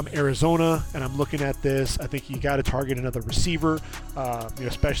if I'm Arizona and I'm looking at this, I think you got to target another receiver,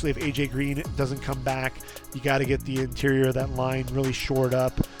 especially if A.J. Green doesn't come back. You got to get the interior of that line really shored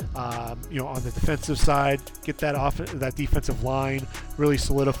up. On the defensive side, get that defensive line really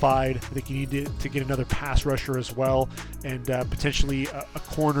solidified. I think you need to get another pass rusher as well, and potentially a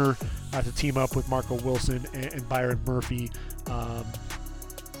corner to team up with Marco Wilson and Byron Murphy.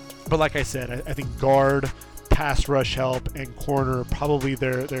 But like I said, I think guard, pass rush help, and corner are probably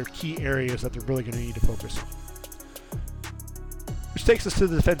their key areas that they're really going to need to focus on. Which takes us to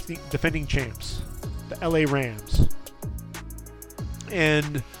the defending champs, the LA Rams.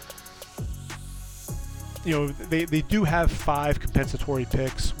 And they do have 5 compensatory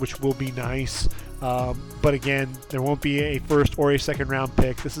picks, which will be nice. But again, there won't be a first or a second round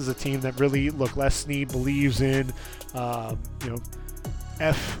pick. This is a team that really, Les Snead believes in,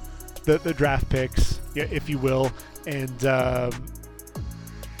 the draft picks, if you will, and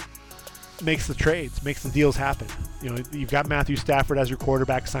makes the trades, makes the deals happen. You've got Matthew Stafford as your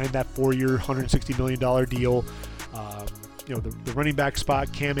quarterback, signed that 4-year, $160 million deal. The running back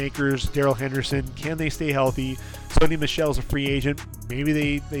spot, Cam Akers, Darrell Henderson, can they stay healthy? Sony Michel's a free agent. Maybe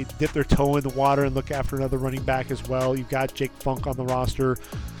they dip their toe in the water and look after another running back as well. You've got Jake Funk on the roster.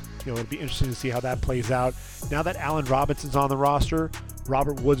 It'll be interesting to see how that plays out. Now that Allen Robinson's on the roster,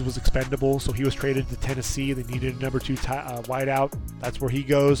 Robert Woods was expendable, so he was traded to Tennessee. They needed a number 2 wideout. That's where he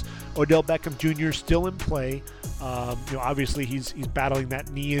goes. Odell Beckham Jr. still in play. Obviously he's battling that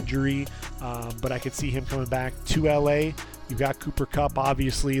knee injury, but I could see him coming back to LA. You've got Cooper Kupp,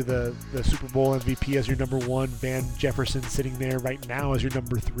 obviously the Super Bowl MVP, as your number 1. Van Jefferson sitting there right now as your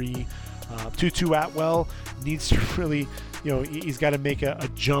number 3. Tutu Atwell needs to really, he's got to make a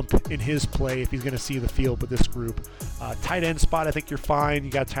jump in his play if he's going to see the field with this group. Tight end spot, I think you're fine. You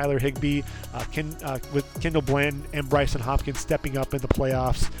got Tyler Higbee, with Kendall Bland and Bryson Hopkins stepping up in the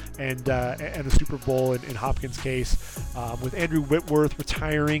playoffs and the Super Bowl in Hopkins' case. With Andrew Whitworth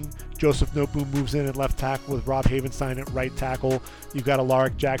retiring, Joseph Nopu moves in at left tackle with Rob Havenstein at right tackle. You've got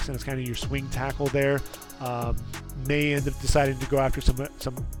Alaric Jackson as kind of your swing tackle there. May end up deciding to go after some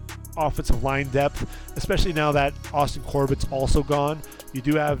offensive line depth, especially now that Austin Corbett's also gone. You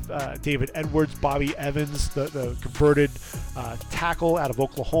do have David Edwards, Bobby Evans, the converted tackle out of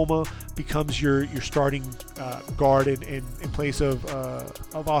Oklahoma, becomes your starting guard in place of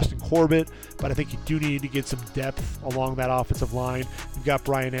Austin Corbett. But I think you do need to get some depth along that offensive line. You've got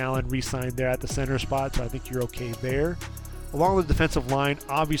Brian Allen re-signed there at the center spot, so I think you're okay there. Along the defensive line,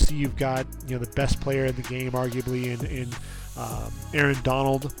 obviously you've got the best player in the game, arguably in Aaron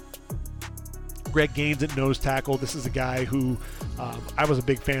Donald. Greg Gaines at nose tackle. This is a guy who I was a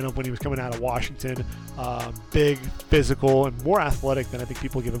big fan of when he was coming out of Washington. Big, physical, and more athletic than I think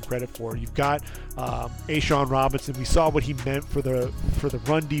people give him credit for. You've got A'Shawn Robinson. We saw what he meant for the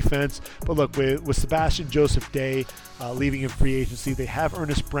run defense. But look, with Sebastian Joseph Day leaving in free agency, they have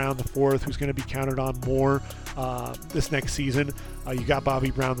Ernest Brown IV, who's going to be counted on more this next season. You got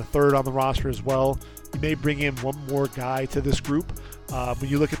Bobby Brown III on the roster as well. You may bring in one more guy to this group. When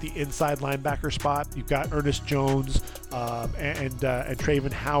you look at the inside linebacker spot, you've got Ernest Jones and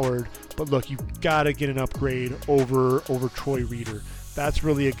Traven Howard. But look, you've got to get an upgrade over Troy Reeder. That's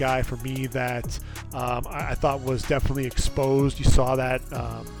really a guy for me that I thought was definitely exposed. You saw that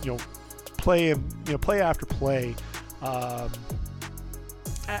play after play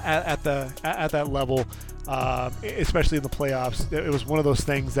at that level. Especially in the playoffs, it was one of those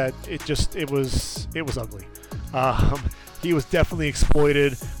things that it was ugly. He was definitely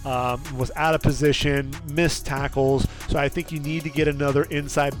exploited, was out of position, missed tackles. So I think you need to get another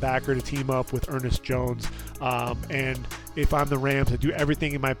inside backer to team up with Ernest Jones. And if I'm the Rams, I do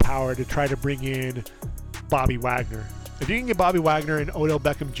everything in my power to try to bring in Bobby Wagner. If you can get Bobby Wagner and Odell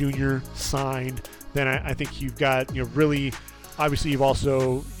Beckham Jr. signed, then I think you've got really. Obviously, you've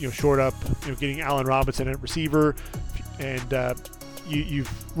also shored up getting Allen Robinson at receiver, and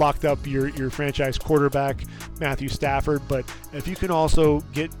you've locked up your franchise quarterback Matthew Stafford. But if you can also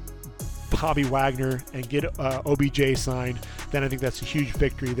get Bobby Wagner and get OBJ signed, then I think that's a huge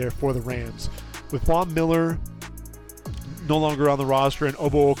victory there for the Rams. With Von Miller no longer on the roster and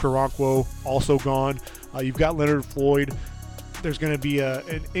Obo Okoronkwo also gone, you've got Leonard Floyd. There's going to be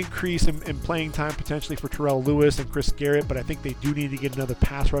an increase in playing time potentially for Terrell Lewis and Chris Garrett, but I think they do need to get another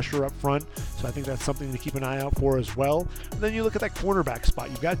pass rusher up front, so I think that's something to keep an eye out for as well. And then you look at that cornerback spot.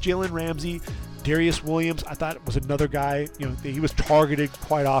 You've got Jalen Ramsey, Darius Williams. I thought was another guy, he was targeted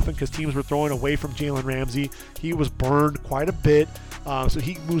quite often because teams were throwing away from Jalen Ramsey. He was burned quite a bit. So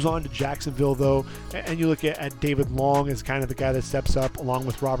he moves on to Jacksonville, though. And you look at David Long as kind of the guy that steps up along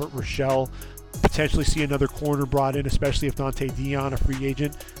with Robert Rochelle. Potentially see another corner brought in, especially if Dante Dion, a free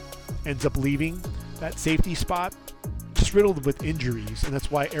agent, ends up leaving. That safety spot just riddled with injuries, and that's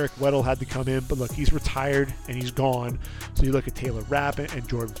why Eric Weddle had to come in. But look, he's retired and he's gone. So you look at Taylor Rapp and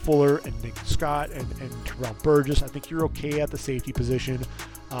Jordan Fuller and Nick Scott and Terrell Burgess. I think you're okay at the safety position.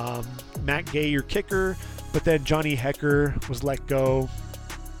 Matt Gay, your kicker, but then Johnny Hecker was let go.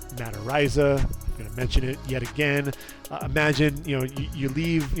 Matt Araiza, I'm going to mention it yet again. Imagine, you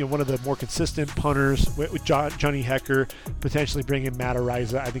leave, one of the more consistent punters with Johnny Hecker, potentially bring in Matt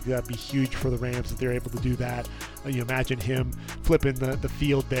Araiza. I think that'd be huge for the Rams if they're able to do that. You imagine him flipping the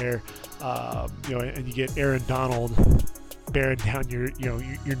field there, and you get Aaron Donald bearing down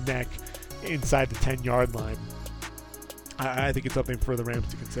your neck inside the 10-yard line. I think it's something for the Rams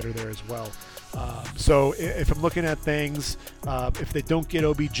to consider there as well. So if I'm looking at things, if they don't get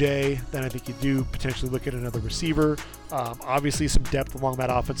OBJ, then I think you do potentially look at another receiver. Obviously some depth along that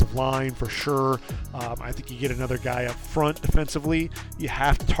offensive line for sure. I think you get another guy up front defensively. You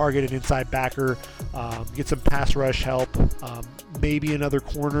have to target an inside backer, get some pass rush help, maybe another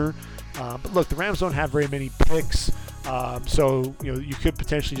corner. But look, the Rams don't have very many picks. So you could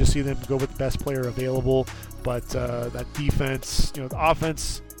potentially just see them go with the best player available, but that defense, the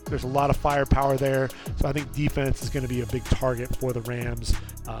offense, there's a lot of firepower there, so I think defense is going to be a big target for the Rams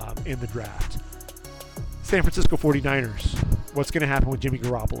in the draft. San Francisco 49ers, what's going to happen with Jimmy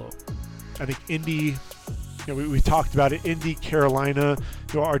Garoppolo? I think Indy, we talked about it, Indy, Carolina,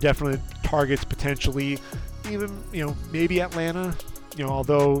 are definitely targets potentially, even, maybe Atlanta,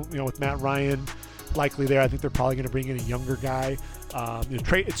 although, with Matt Ryan likely there, I think they're probably going to bring in a younger guy.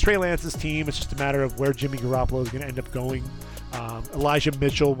 It's Trey Lance's team. It's just a matter of where Jimmy Garoppolo is going to end up going. Elijah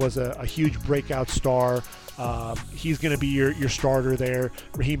Mitchell was a huge breakout star. He's going to be your starter there.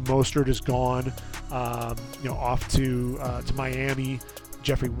 Raheem Mostert is gone, off to Miami.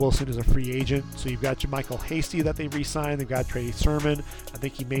 Jeffrey Wilson is a free agent. So you've got JaMychal Hasty that they re-signed. They've got Trey Sermon. I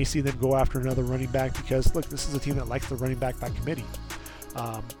think you may see them go after another running back because, look, this is a team that likes the running back by committee.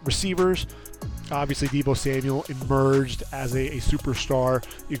 Receivers, obviously Deebo Samuel emerged as a superstar.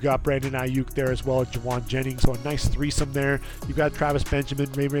 You've got Brandon Ayuk there as well as Jawan Jennings, so a nice threesome there. You've got Travis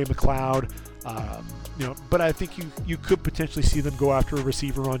Benjamin, Ray McLeod. But I think you could potentially see them go after a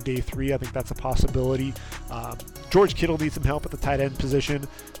receiver on day 3. I think that's a possibility. George Kittle needs some help at the tight end position.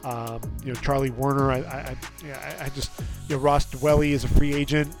 Charlie Warner. I just Ross Dwelly is a free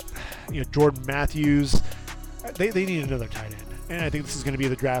agent. Jordan Matthews. They need another tight end. And I think this is going to be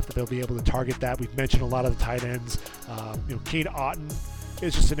the draft that they'll be able to target that. We've mentioned a lot of the tight ends. Cade Otton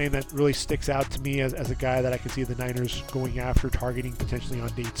is just a name that really sticks out to me as a guy that I can see the Niners going after, targeting potentially on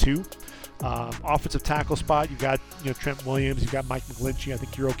day 2. Offensive tackle spot, you've got Trent Williams, you've got Mike McGlinchey. I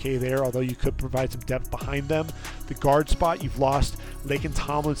think you're okay there, although you could provide some depth behind them. The guard spot, you've lost Laken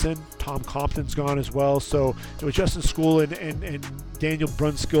Tomlinson. Tom Compton's gone as well. So it was Justin School and Daniel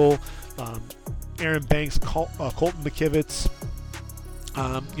Brunskill, Aaron Banks, Colton McKivitz.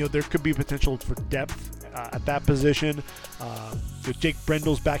 There could be potential for depth at that position. Jake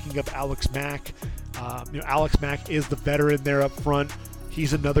Brendel's backing up Alex Mack. Alex Mack is the veteran there up front.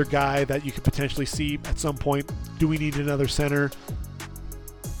 He's another guy that you could potentially see at some point. Do we need another center?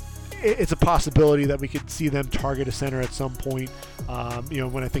 It's a possibility that we could see them target a center at some point.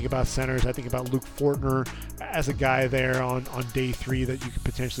 When I think about centers, I think about Luke Fortner as a guy there on day 3 that you could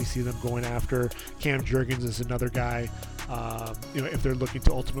potentially see them going after. Cam Jurgens is another guy, if they're looking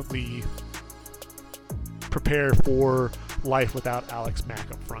to ultimately prepare for life without Alex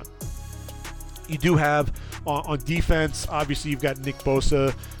Mack up front. You do have on defense, obviously you've got Nick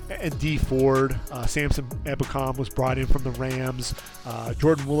Bosa and D Ford. Samson Ebukam was brought in from the Rams.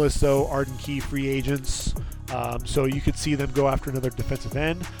 Jordan Willis, though, Arden Key, free agents. So you could see them go after another defensive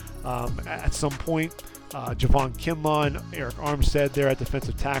end at some point. Javon Kinlaw and Eric Armstead there at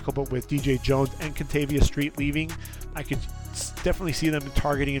defensive tackle, but with DJ Jones and Contavia Street leaving, I could definitely see them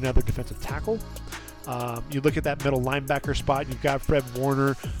targeting another defensive tackle. You look at that middle linebacker spot, you've got Fred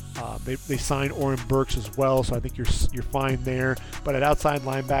Warner. They signed Oren Burks as well, so I think you're fine there. But at outside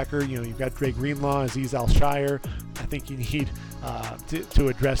linebacker, you've got Dre Greenlaw, Aziz Al-Shire. I think you need to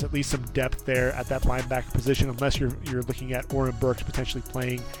address at least some depth there at that linebacker position, unless you're looking at Oren Burks potentially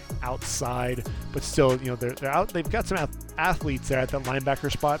playing outside. But still, they're out. They've got some athletes there at that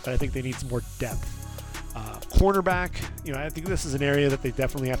linebacker spot, but I think they need some more depth. Cornerback, I think this is an area that they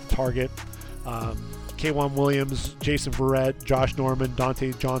definitely have to target. K'Wan Williams, Jason Verrett, Josh Norman,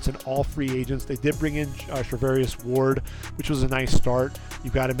 Dante Johnson, all free agents. They did bring in Charvarius Ward, which was a nice start.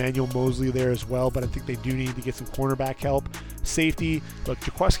 You've got Emmanuel Mosley there as well, but I think they do need to get some cornerback help. Safety, look,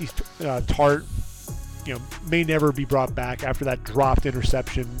 Jaquiski Tart, may never be brought back after that dropped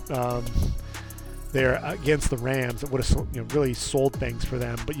interception there against the Rams. It would have really sold things for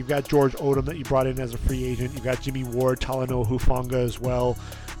them. But you've got George Odom that you brought in as a free agent. You've got Jimmy Ward, Talanoa Hufanga as well.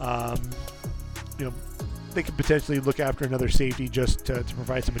 They could potentially look after another safety just to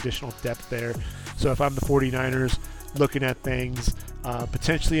provide some additional depth there. So if I'm the 49ers looking at things,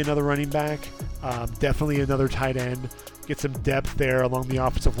 potentially another running back, definitely another tight end, get some depth there along the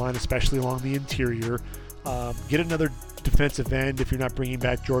offensive line, especially along the interior. Get another defensive end if you're not bringing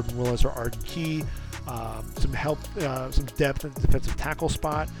back Jordan Willis or Arden Key. Some help, some depth at the defensive tackle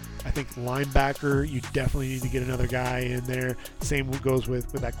spot. I think linebacker, you definitely need to get another guy in there. Same goes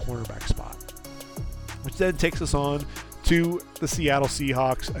with that cornerback spot. Which then takes us on to the Seattle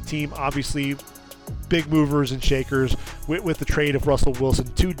Seahawks, a team obviously big movers and shakers with the trade of Russell Wilson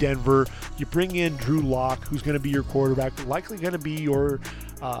to Denver. You bring in Drew Lock, who's going to be your quarterback, likely going to be your,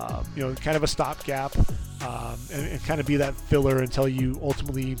 kind of a stopgap, and kind of be that filler until you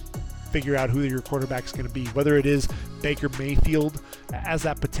ultimately figure out who your quarterback's going to be. Whether it is Baker Mayfield as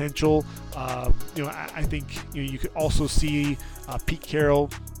that potential, I think you could also see Pete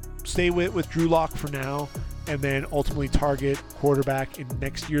Carroll stay with Drew Lock for now, and then ultimately target quarterback in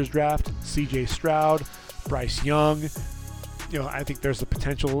next year's draft. C.J. Stroud, Bryce Young. I think there's the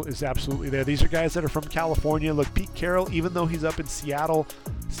potential is absolutely there. These are guys that are from California. Look, Pete Carroll, even though he's up in Seattle,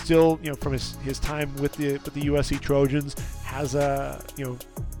 still, from his time with the USC Trojans, has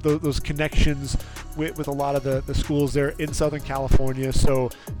those connections with a lot of the schools there in Southern California. So,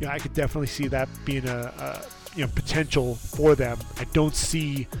 I could definitely see that being a potential for them. I don't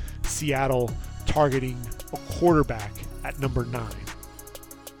see Seattle targeting a quarterback at number 9.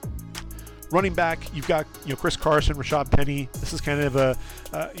 Running back, you've got Chris Carson, Rashad Penny. This is kind of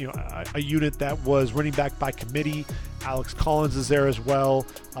a unit that was running back by committee. Alex Collins is there as well.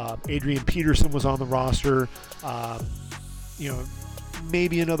 Adrian Peterson was on the roster.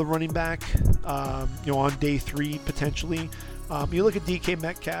 Maybe another running back. On day 3 potentially. You look at DK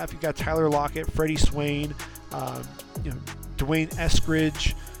Metcalf. You've got Tyler Lockett, Freddie Swain, Dwayne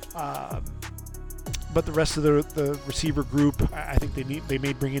Eskridge. But the rest of the receiver group, I think they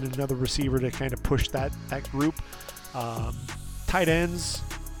may bring in another receiver to kind of push that group. Tight ends,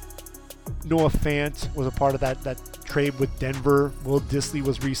 Noah Fant was a part of that trade with Denver. Will Dissly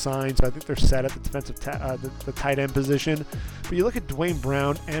was re-signed, so I think they're set at the defensive the tight end position. But you look at Dwayne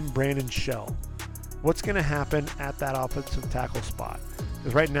Brown and Brandon Shell. What's going to happen at that offensive tackle spot?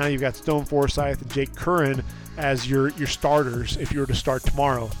 Because right now you've got Stone Forsythe and Jake Curran as your starters if you were to start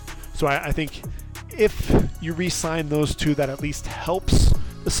tomorrow. So I think if you re-sign those two, that at least helps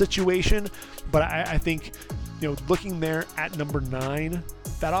the situation. But I think, looking there at number 9,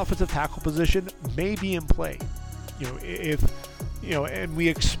 that offensive tackle position may be in play. And we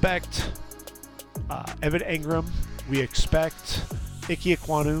expect Evan Engram, we expect Ike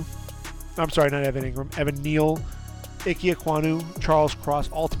Ekwonu. I'm sorry, not Evan Engram, Evan Neal, Ike Ekwonu, Charles Cross,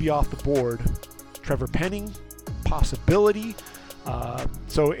 all to be off the board. Trevor Penning, possibility.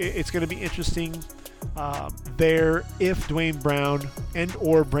 So it's going to be interesting there if Dwayne Brown and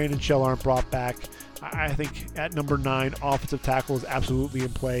or Brandon Shell aren't brought back. I think at number 9, offensive tackle is absolutely in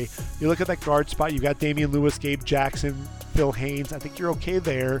play. You look at that guard spot, you've got Damian Lewis, Gabe Jackson, Phil Haynes. I think you're okay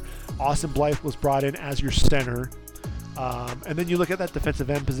there. Austin Blythe was brought in as your center. And then you look at that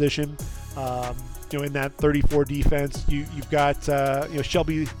defensive end position. In that 34 defense, you've got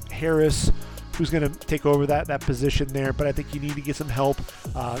Shelby Harris, who's going to take over that position there. But I think you need to get some help.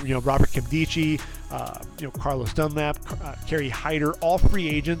 Robert Kimdichie, Carlos Dunlap, Kerry Hyder, all free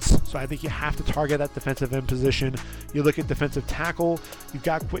agents. So I think you have to target that defensive end position. You look at defensive tackle. You've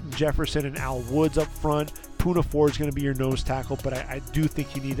got Quentin Jefferson and Al Woods up front. Poona Ford is going to be your nose tackle, but I do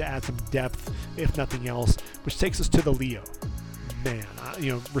think you need to add some depth, if nothing else, which takes us to the Leo. Man,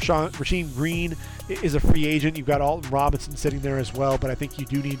 Rasheem Green is a free agent. You've got Alton Robinson sitting there as well, but I think you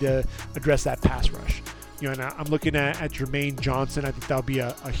do need to address that pass rush. And I'm looking at Jermaine Johnson. I think that'll be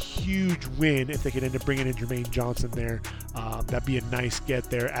a huge win if they could end up bringing in Jermaine Johnson there. That'd be a nice get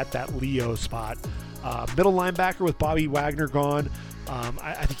there at that Leo spot. Middle linebacker with Bobby Wagner gone.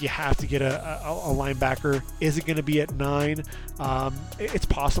 I think you have to get a linebacker. Is it going to be at 9? It's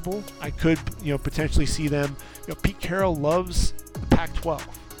possible. I could, potentially see them. Pete Carroll loves the Pac-12,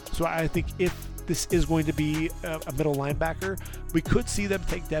 so I think if this is going to be a middle linebacker, we could see them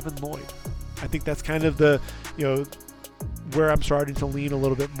take Devin Lloyd. I think that's kind of the, where I'm starting to lean a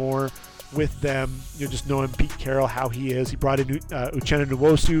little bit more with them, just knowing Pete Carroll, how he is. He brought in Uchenna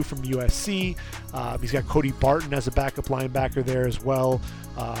Nwosu from USC. He's got Cody Barton as a backup linebacker there as well.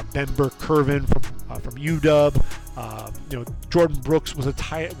 Ben Burke-Kirven from UW. Jordan Brooks was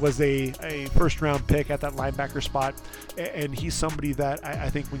a first-round pick at that linebacker spot, and he's somebody that I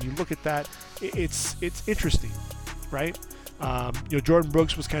think when you look at that, it's interesting, right? Jordan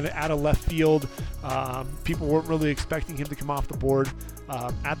Brooks was kind of out of left field. People weren't really expecting him to come off the board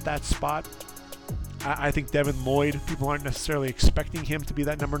at that spot. I think Devin Lloyd, people aren't necessarily expecting him to be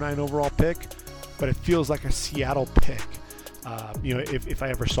that number 9 overall pick, but it feels like a Seattle pick, if I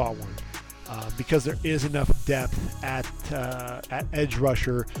ever saw one. Because there is enough depth at edge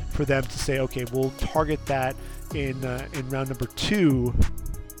rusher for them to say, okay, we'll target that in round number 2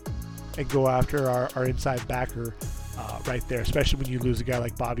 and go after our inside backer right there, especially when you lose a guy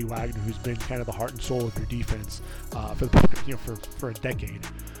like Bobby Wagner, who's been kind of the heart and soul of your defense for a decade.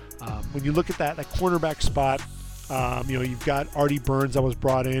 When you look at that cornerback spot, you've got Artie Burns that was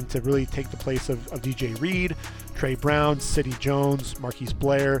brought in to really take the place of DJ Reed, Trey Brown, Sidney Jones, Marquise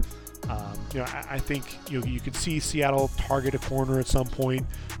Blair. I think you could see Seattle target a corner at some point.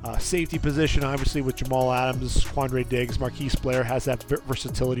 Safety position, obviously, with Jamal Adams, Quandre Diggs, Marquise Blair has that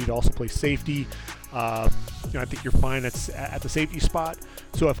versatility to also play safety. I think you're fine at the safety spot.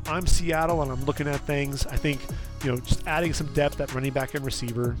 So if I'm Seattle and I'm looking at things, I think just adding some depth at running back and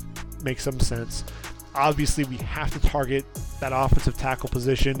receiver makes some sense. Obviously, we have to target that offensive tackle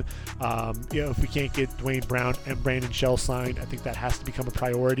position. If we can't get Dwayne Brown and Brandon Shell signed, I think that has to become a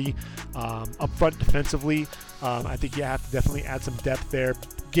priority. Up front defensively, I think you have to definitely add some depth there.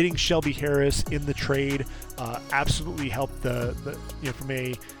 Getting Shelby Harris in the trade absolutely helped from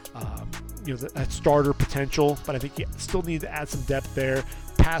a that starter potential, but I think you still need to add some depth there.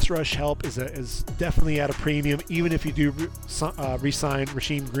 Pass rush help is definitely at a premium. Even if you do re-sign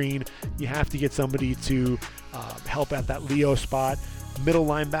Rasheem Green, you have to get somebody to help at that Leo spot. Middle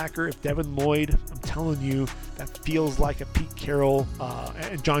linebacker, if Devin Lloyd, I'm telling you, that feels like a Pete Carroll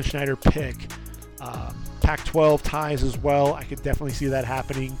and John Schneider pick. Pac-12 ties as well. I could definitely see that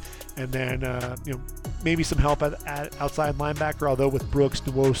happening. And then, maybe some help at outside linebacker, although with Brooks,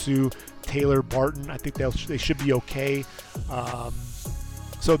 Nwosu, Taylor, Barton, I think they should be okay.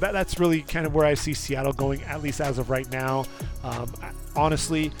 So that's really kind of where I see Seattle going, at least as of right now.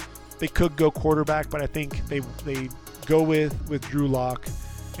 Honestly, they could go quarterback, but I think they go with Drew Lock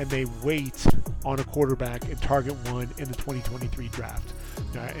and they wait on a quarterback and target one in the 2023 draft.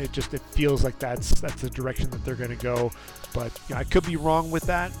 It feels like that's the direction that they're going to go. But I could be wrong with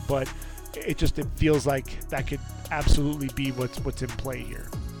that, but it feels like that could absolutely be what's in play here.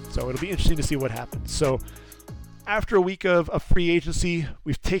 So it'll be interesting to see what happens. So after a week of free agency,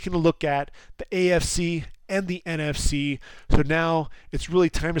 we've taken a look at the AFC, and the NFC. So now it's really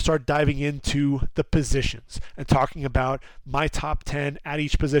time to start diving into the positions and talking about my top 10 at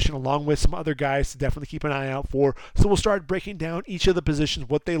each position, along with some other guys to definitely keep an eye out for. So we'll start breaking down each of the positions,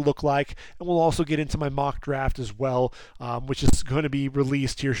 what they look like, and we'll also get into my mock draft as well, which is going to be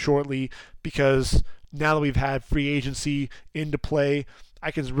released here shortly, because now that we've had free agency into play,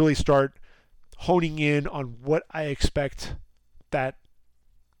 I can really start honing in on what I expect that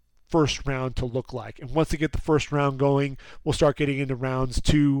first round to look like. And once we get the first round going, we'll start getting into rounds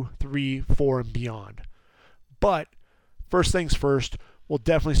 2, 3, 4, and beyond. But first things first, we'll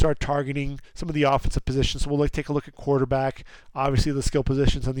definitely start targeting some of the offensive positions. So we'll take a look at quarterback, obviously the skill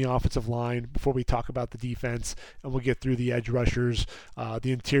positions on the offensive line before we talk about the defense, and we'll get through the edge rushers,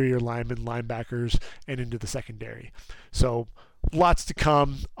 the interior linemen, linebackers, and into the secondary. So lots to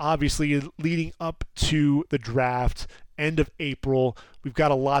come, obviously leading up to the draft, end of April. We've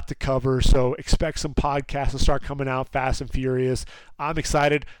got a lot to cover, so expect some podcasts to start coming out fast and furious. I'm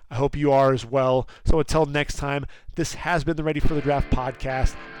excited. I hope you are as well. So until next time, this has been the Ready for the Draft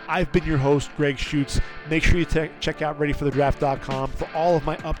podcast. I've been your host, Greg Schutz. Make sure you check out readyforthedraft.com for all of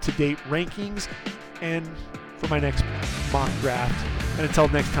my up-to-date rankings and for my next mock draft. And until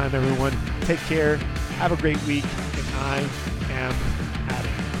next time, everyone, take care, have a great week, and I am